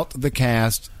 About the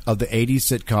cast of the 80s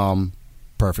sitcom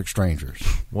Perfect Strangers.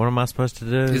 What am I supposed to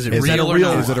do? Is it Is that real a or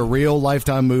not? Is it a real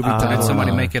Lifetime movie? Or title did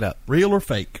somebody or not? make it up? Real or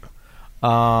fake?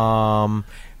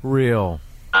 Real.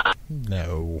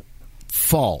 No.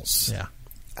 False. Yeah.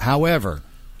 However,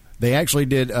 they actually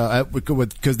did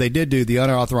because they did do the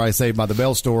unauthorized Saved by the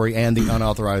Bell story and the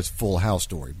unauthorized Full House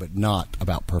story, but not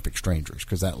about Perfect Strangers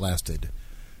because that lasted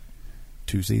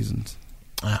 2 seasons,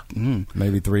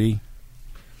 maybe 3.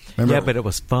 Remember, Yeah, but it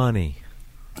was funny.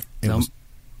 it was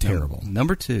terrible.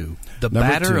 Number 2, The Number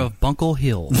Batter 2. of Bunkle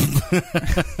Hill.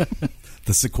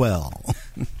 The sequel,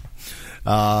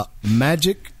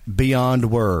 Magic Beyond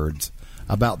Words,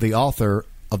 about the author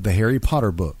of the Harry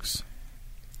Potter books.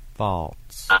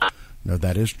 False. No,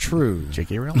 that is true.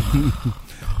 J.K. Rowling.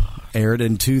 Aired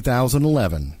in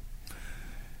 2011.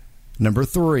 Number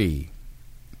 3,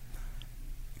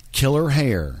 Killer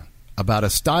Hair, about a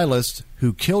stylist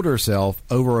who killed herself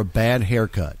over a bad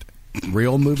haircut.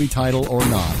 Real movie title or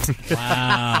not?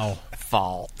 Wow.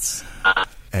 False.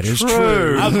 That is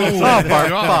true. I was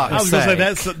going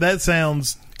to say that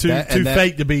sounds too That-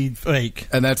 fake to be fake.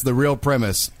 And that's the real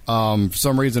premise. For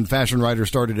some reason, fashion writers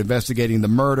started investigating the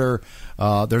murder.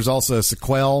 There's also a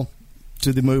sequel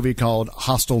to the movie called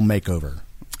Hostile Makeover.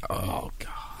 Oh God.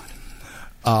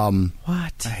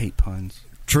 What? I hate puns.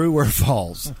 True or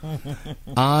false?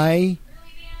 I,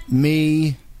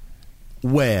 me,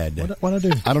 wed. What I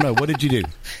do? I don't know. What did you do?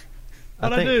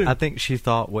 What'd I do? I think she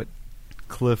thought what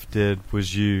Cliff did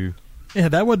was you. Yeah,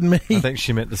 that wasn't me. I think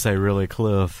she meant to say really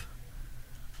Cliff.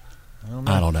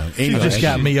 I don't know. You Anyway, just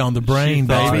got me on the brain,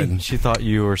 baby. She thought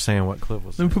you were saying what Cliff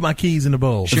was Let me saying. put my keys in the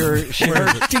bowl. Sure,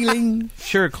 Ding.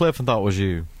 sure. Cliff thought it was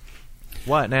you.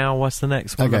 What now? What's the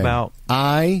next one Okay. about?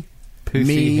 I, Poofy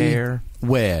me, hair.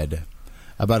 wed.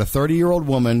 About a 30-year-old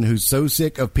woman who's so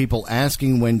sick of people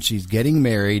asking when she's getting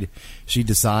married, she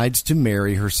decides to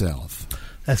marry herself.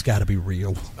 That's got to be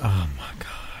real. Oh my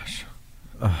gosh.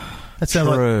 That sounds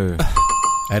like True.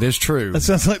 That is true. that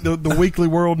sounds like the Weekly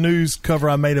World News cover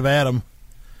I made of Adam.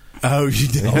 Oh, you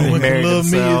did. Only one can married love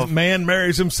me himself. is man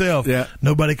marries himself. Yeah.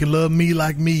 Nobody can love me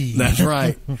like me. That's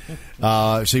right.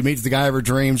 She meets the guy of her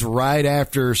dreams right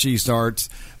after she starts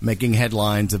making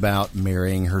headlines about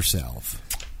marrying herself.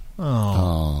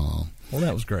 Oh, well,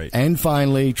 that was great. And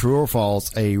finally, true or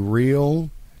false, a real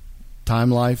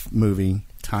Time Life movie.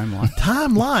 Timeline.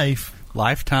 Time Life.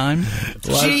 Lifetime.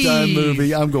 Lifetime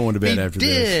movie. I'm going to bed he after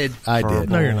did. this. I did.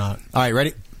 No, you're not. All right,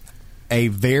 ready? A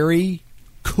Very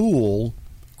Cool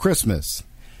Christmas.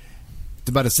 It's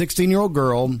about a 16-year-old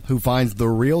girl who finds the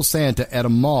real Santa at a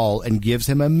mall and gives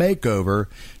him a makeover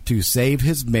to save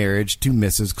his marriage to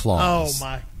Mrs. Oh Claus.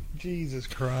 my Jesus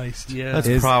Christ! Yeah. That's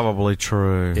Is- probably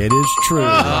true. It is true.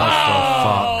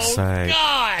 Oh, for fuck's sake.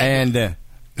 And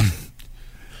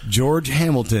George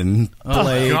Hamilton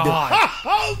played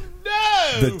Oh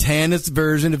no! the tannest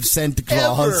version of Santa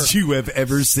Claus you have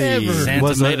ever seen. Ever. Santa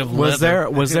Was, made of was leather.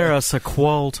 was there a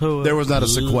sequel to it? There was not a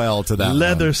sequel to that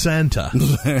Leather one. Santa.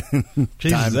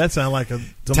 Jesus, Time- that sounds like a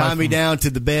Tie me down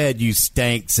to the bed, you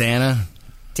stank Santa.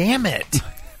 Damn it!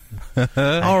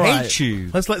 All right, hate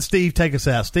you. let's let Steve take us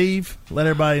out. Steve, let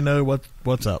everybody know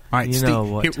what's up. All right, You Steve, know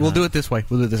what here, we'll time. do it this way.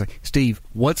 Steve,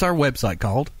 what's our website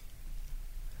called?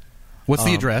 What's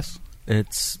the address?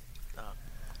 It's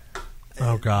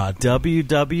Oh God,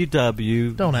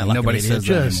 www. don't act like Nobody an idiot.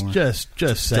 says that anymore.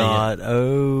 Just say it. Dot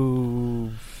oh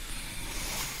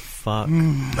fuck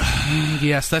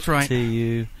Yes, that's right.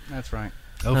 tu. That's right.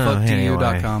 Oh,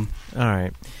 OfuckToYou.com. All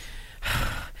right.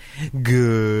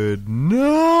 Good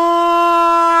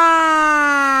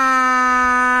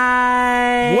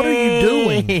night. What are you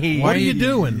doing? What are you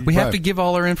doing? We have Right. to give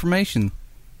all our information.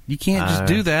 You can't just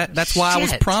do that. That's why I was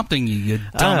shit. prompting you, you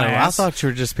Oh, dumbass. I thought you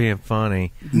were just being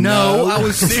funny. No, I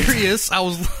was serious. I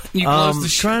was. You closed the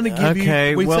Trying to give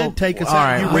Okay, you. We well, said take us all out.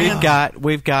 right. You ran.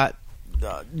 We've got.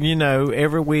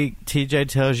 Every week TJ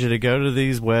tells you to go to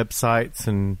these websites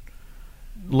and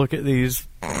look at these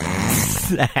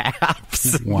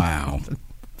apps. Wow.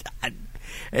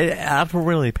 I don't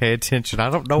really pay attention. I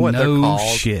don't know what they're No called.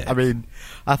 shit. I mean,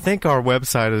 I think our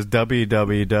website is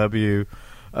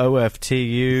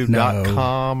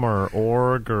www.oftu.com or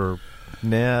org or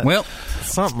net. Well,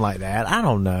 something like that. I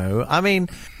don't know. I mean,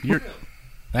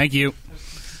 thank you.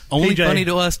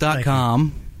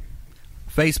 OnlyFunnyToUs.com.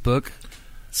 Facebook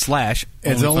 / It's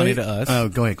Only Funny to Us. Oh,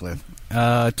 go ahead, Cliff.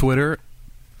 Twitter,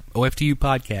 OFTU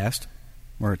Podcast,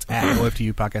 where it's at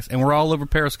OFTU Podcast. And we're all over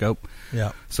Periscope.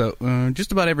 Yeah. So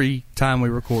just about every time we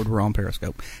record, we're on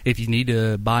Periscope. If you need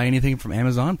to buy anything from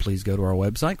Amazon, please go to our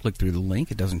website, click through the link.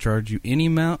 It doesn't charge you any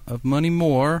amount of money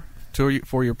more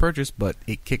for your purchase, but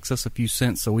it kicks us a few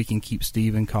cents so we can keep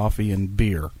Steve in coffee and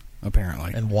beer,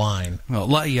 apparently. And wine. Well,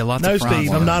 lots No, of fries.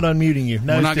 Steve, I'm not unmuting you.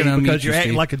 No, We're not Steve, gonna unmute because you, you're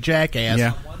acting Steve. like a jackass.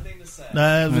 Yeah.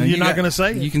 No, you're not going to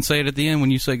say You it. can say it at the end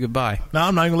when you say goodbye. No,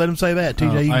 I'm not going to let him say that.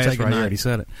 TJ, you can say that's right. goodnight. I already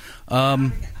said it.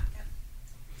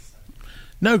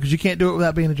 No, because you can't do it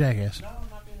without being a jackass. No, I'm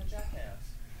not being a jackass.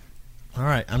 All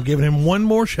right, I'm giving him one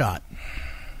more shot.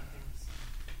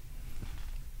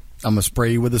 I'm going to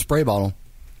spray you with a spray bottle.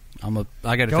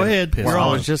 I got to Go ahead. Piss We're I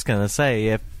on. was just gonna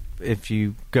say if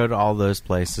you go to all those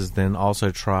places, then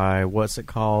also try what's it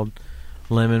called,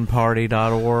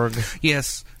 lemonparty.org.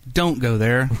 Yes, don't go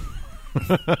there.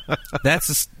 That's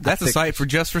a site for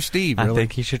just for Steve. Really. I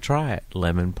think he should try it.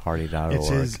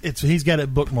 Lemonparty.org. He's got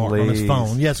it bookmarked on his Please,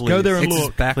 phone. Yes, go please. there and It's his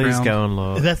look. background. Please go and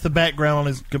look. That's the background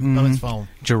on his phone.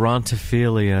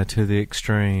 Gerontophilia to the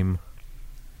extreme.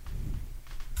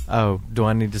 Oh, do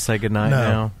I need to say goodnight No,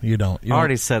 now? you don't. You I don't-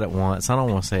 already said it once. I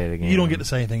don't want to say it again. You don't get to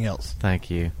say anything else. Thank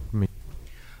you.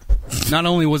 Not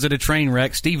only was it a train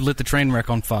wreck, Steve lit the train wreck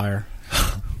on fire.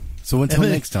 So until And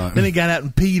then- next time. Then he got out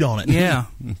and peed on it. Yeah.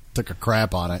 Took a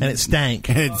crap on it. And it stank.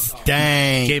 It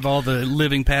stank. Gave all the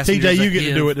living passengers TJ, a you get to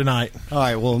give. do it tonight. All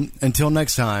right, well, until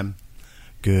next time,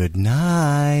 good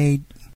night.